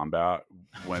Mortal Kombat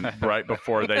when right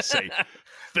before they say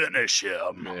finish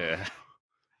him. Yeah.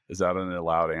 Is that an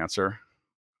allowed answer?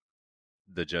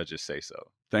 The judges say so.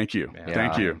 Thank you. Man,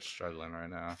 Thank you. I'm struggling right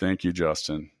now. Thank you,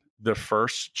 Justin. The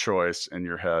first choice in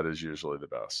your head is usually the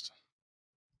best.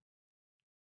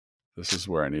 This is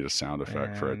where I need a sound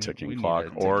effect for a ticking clock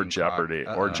or Jeopardy.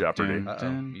 Or Jeopardy.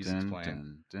 Music's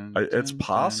playing. It's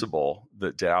possible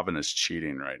that Davin is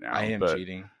cheating right now. I am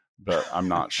cheating. But I'm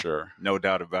not sure. No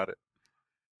doubt about it.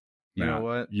 You know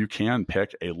what? You can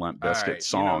pick a Limp Bizkit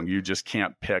song. You just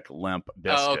can't pick Limp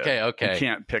Bizkit. Oh, okay. You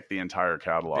can't pick the entire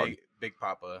catalog. Big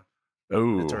Papa.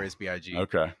 Ooh. Notorious B.I.G.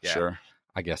 Okay, Yeah. sure.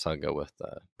 I guess I'll go with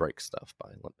Break Stuff by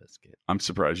Limp Bizkit. I'm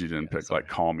surprised you didn't pick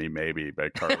Call Me Maybe by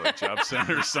Carly Jepsen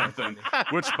or something.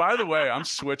 Which, by the way, I'm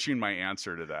switching my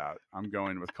answer to that. I'm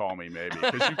going with Call Me Maybe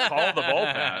because you call the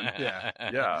bullpen.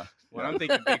 Yeah. Well, I'm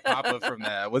thinking Big Papa from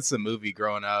that. What's the movie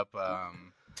growing up?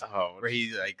 Where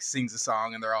he sings a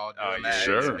song and they're all doing that.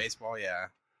 Sure. It's baseball. Yeah.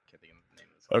 Can't think of the name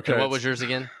of the song. Okay. And what was yours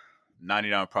again?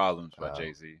 99 Problems by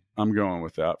Jay-Z. I'm going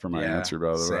with that for my answer,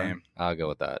 by the way. I'll go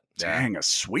with that. Dang, a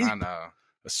sweep. I know.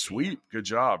 A sweep. Good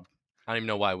job. I don't even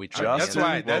know why we chose.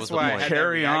 Justin, that's why I had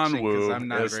Carry that On Woo I'm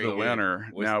not is the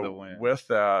winner. Now, with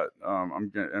that,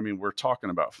 we're talking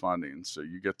about funding, so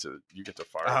you get to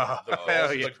fire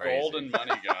the golden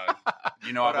money gun.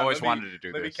 You know, I've always wanted to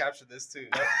do this. Let me capture this too.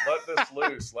 Let this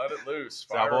loose. Let it loose.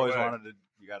 So I've always wanted to.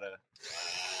 You gotta.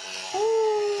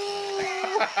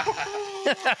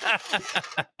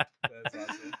 That's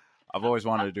awesome. I've always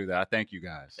wanted to do that. I thank you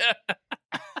guys.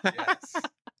 Yes.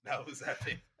 That was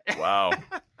epic. Wow.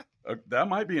 That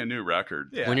might be a new record.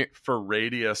 Yeah. When you're, for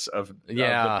radius of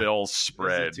the Bills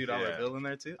spread. There's a $2 bill in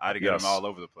there too? I'd get them all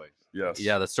over the place. Yes.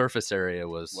 Yeah, the surface area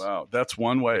was wow. That's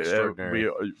one way. Extraordinary.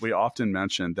 We often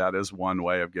mention that is one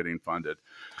way of getting funded.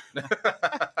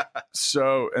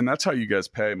 So, and that's how you guys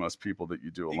pay most people that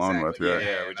you do a loan with, right?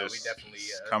 Yeah, we definitely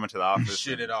come into the office,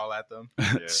 shoot it all at them.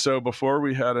 Yeah. So before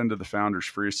we head into the Founders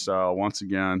Freestyle, once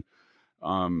again,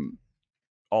 AltCap,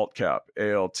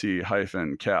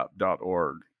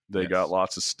 alt-cap.org. They got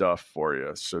lots of stuff for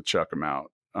you, so check them out.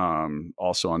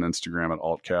 Also on Instagram at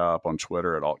AltCap, on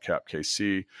Twitter at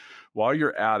AltCapKC. While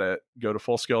you're at it, go to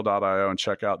fullscale.io and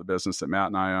check out the business that Matt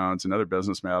and I owns. Another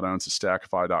business Matt owns is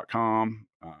Stackify.com.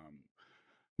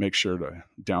 Make sure to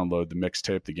download the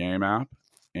Mixtape the Game app.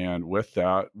 And with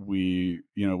that, we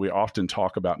often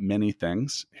talk about many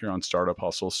things here on Startup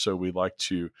Hustle. So we like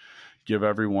to give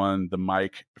everyone the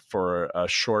mic for a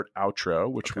short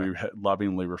outro, which we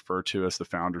lovingly refer to as the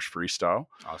Founders Freestyle.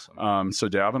 Awesome. So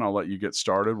Davin, I'll let you get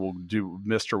started. We'll do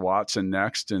Mr. Watson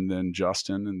next, and then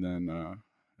Justin, and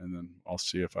then I'll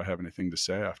see if I have anything to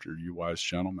say after you wise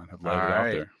gentlemen have laid it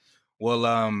out there. Well,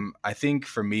 I think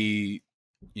for me,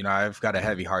 I've got a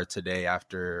heavy heart today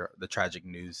after the tragic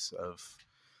news of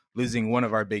losing one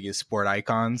of our biggest sport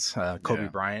icons, Kobe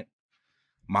Bryant.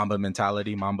 Mamba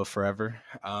mentality, Mamba forever.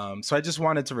 So I just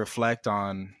wanted to reflect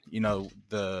on,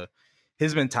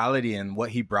 his mentality and what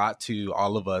he brought to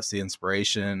all of us, the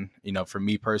inspiration, for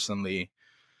me personally,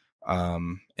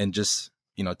 and just,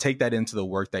 take that into the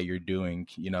work that you're doing.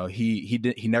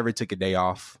 He never took a day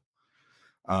off.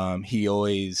 He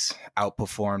always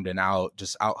outperformed and out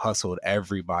hustled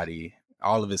everybody,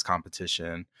 all of his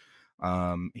competition.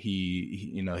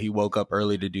 He woke up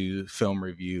early to do film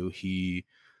review.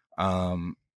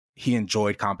 He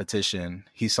enjoyed competition.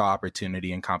 He saw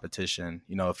opportunity in competition.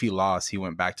 If he lost, he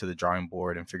went back to the drawing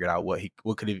board and figured out what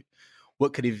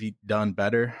could he done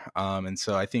better. And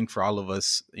so I think for all of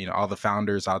us, all the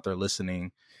founders out there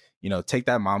listening, take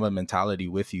that Mamba mentality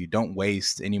with you. Don't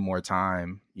waste any more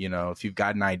time. If you've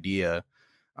got an idea,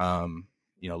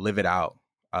 live it out,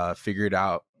 figure it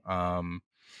out.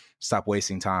 Stop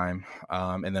wasting time.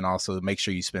 And then also make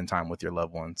sure you spend time with your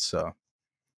loved ones. So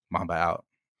Mamba out.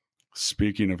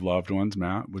 Speaking of loved ones,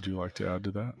 Matt, would you like to add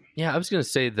to that? Yeah, I was going to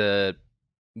say that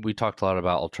we talked a lot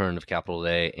about alternative capital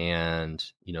today, and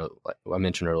I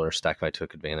mentioned earlier, StackFi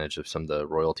took advantage of some of the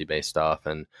royalty-based stuff,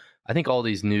 and I think all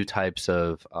these new types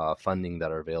of funding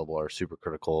that are available are super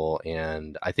critical,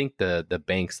 and I think the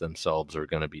banks themselves are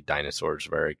going to be dinosaurs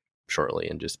very shortly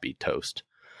and just be toast.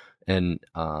 And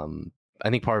I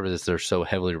think part of it is they're so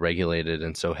heavily regulated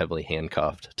and so heavily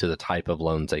handcuffed to the type of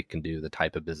loans they can do, the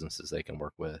type of businesses they can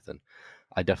work with. And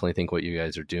I definitely think what you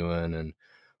guys are doing and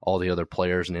all the other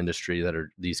players in industry that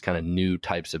are these kind of new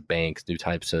types of banks, new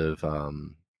types of,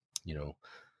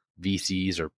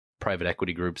 VCs or private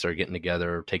equity groups are getting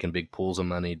together, taking big pools of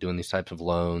money, doing these types of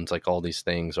loans, like all these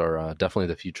things are definitely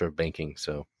the future of banking.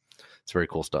 So it's very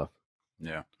cool stuff.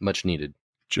 Yeah. Much needed.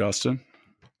 Justin?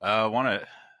 I want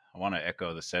to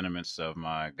echo the sentiments of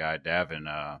my guy,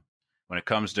 Davin. When it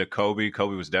comes to Kobe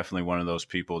was definitely one of those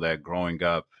people that growing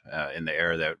up in the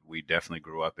era that we definitely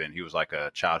grew up in, he was like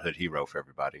a childhood hero for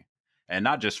everybody. And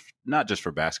not just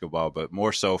for basketball, but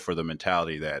more so for the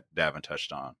mentality that Davin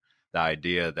touched on. The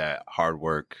idea that hard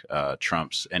work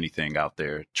trumps anything out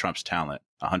there, trumps talent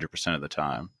 100% of the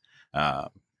time.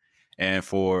 And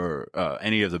for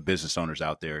any of the business owners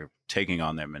out there taking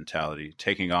on that mentality,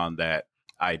 taking on that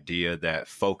idea, that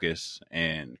focus,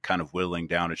 and kind of whittling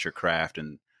down at your craft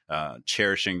and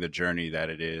cherishing the journey that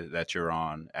it is that you're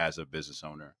on as a business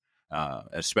owner,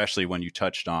 especially when you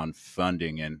touched on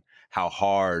funding and how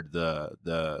hard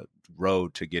the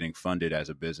road to getting funded as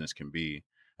a business can be.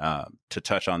 To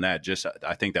touch on that, just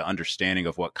I think the understanding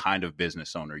of what kind of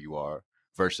business owner you are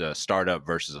versus a startup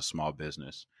versus a small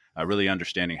business, really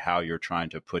understanding how you're trying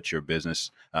to put your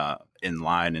business in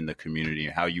line in the community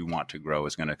and how you want to grow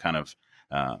is going to kind of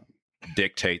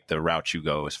dictate the route you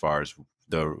go as far as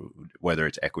whether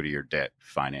it's equity or debt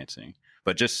financing.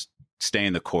 But just stay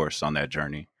in the course on that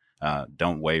journey.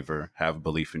 Don't waver. Have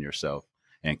belief in yourself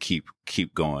and keep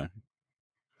going.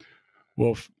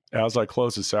 Well, as I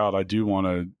close this out, I do want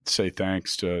to say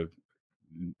thanks to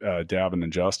Davin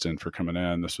and Justin for coming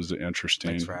in. This was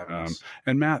interesting. Thanks for having us.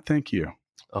 And Matt, thank you.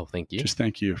 Oh, thank you. Just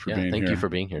thank you for being here. Thank you for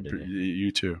being here today.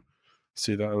 You too.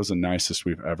 See, that was the nicest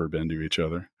we've ever been to each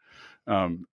other.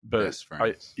 But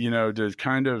to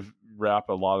kind of wrap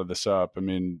a lot of this up, I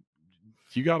mean,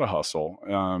 you got to hustle.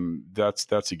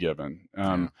 That's a given.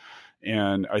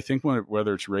 And I think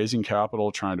whether it's raising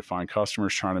capital, trying to find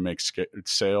customers, trying to make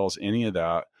sales, any of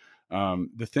that,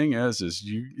 the thing is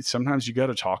sometimes you got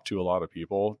to talk to a lot of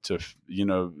people to,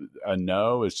 a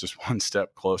no is just one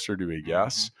step closer to a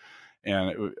yes. Mm-hmm.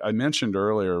 And I mentioned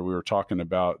earlier, we were talking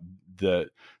about that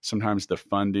sometimes the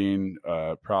funding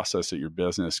process at your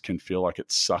business can feel like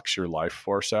it sucks your life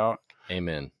force out.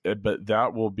 Amen. But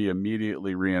that will be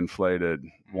immediately reinflated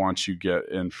once you get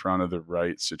in front of the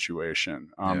right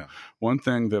situation. One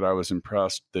thing that I was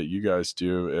impressed that you guys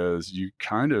do is you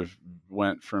kind of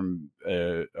went from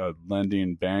a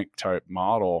lending bank type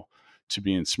model to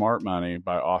being smart money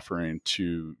by offering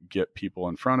to get people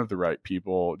in front of the right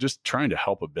people, just trying to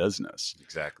help a business.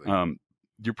 Exactly.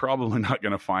 You're probably not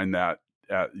going to find that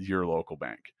at your local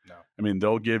bank. No. I mean,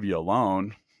 they'll give you a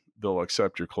loan, they'll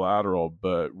accept your collateral,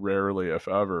 but rarely, if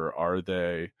ever, are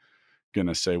they going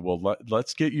to say, well,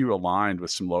 let's get you aligned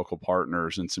with some local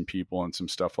partners and some people and some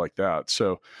stuff like that.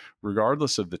 So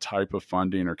regardless of the type of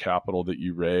funding or capital that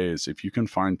you raise, if you can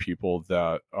find people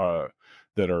that want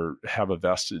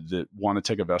to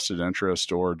take a vested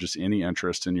interest or just any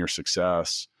interest in your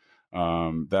success,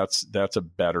 that's a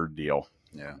better deal.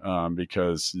 Yeah.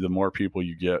 Because the more people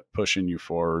you get pushing you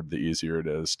forward, the easier it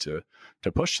is to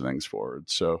push things forward.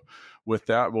 So with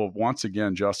that, well, once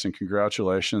again, Justin,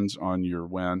 congratulations on your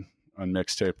win on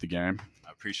Mixtape the Game.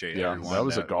 I appreciate Yeah, everyone. that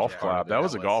was a golf clap. That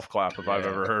was a golf clap if I've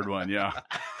ever heard one. Yeah.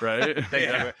 Right.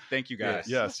 Thank you guys.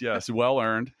 Yes. Well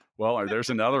earned. There's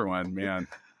another one, man.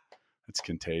 It's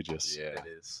contagious. Yeah, it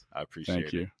is. I appreciate it.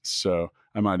 Thank you. So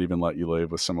I might even let you leave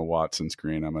with some of Watson's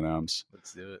green M&Ms.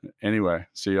 Let's do it. Anyway,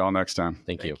 see you all next time.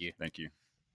 Thank you. Thank you.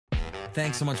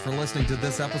 Thanks so much for listening to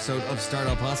this episode of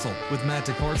Startup Hustle with Matt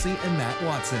DeCoursey and Matt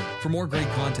Watson. For more great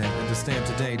content and to stay up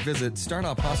to date, visit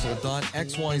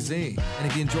startuphustle.xyz. And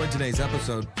if you enjoyed today's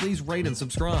episode, please rate and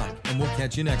subscribe. And we'll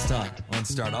catch you next time on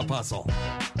Startup Hustle.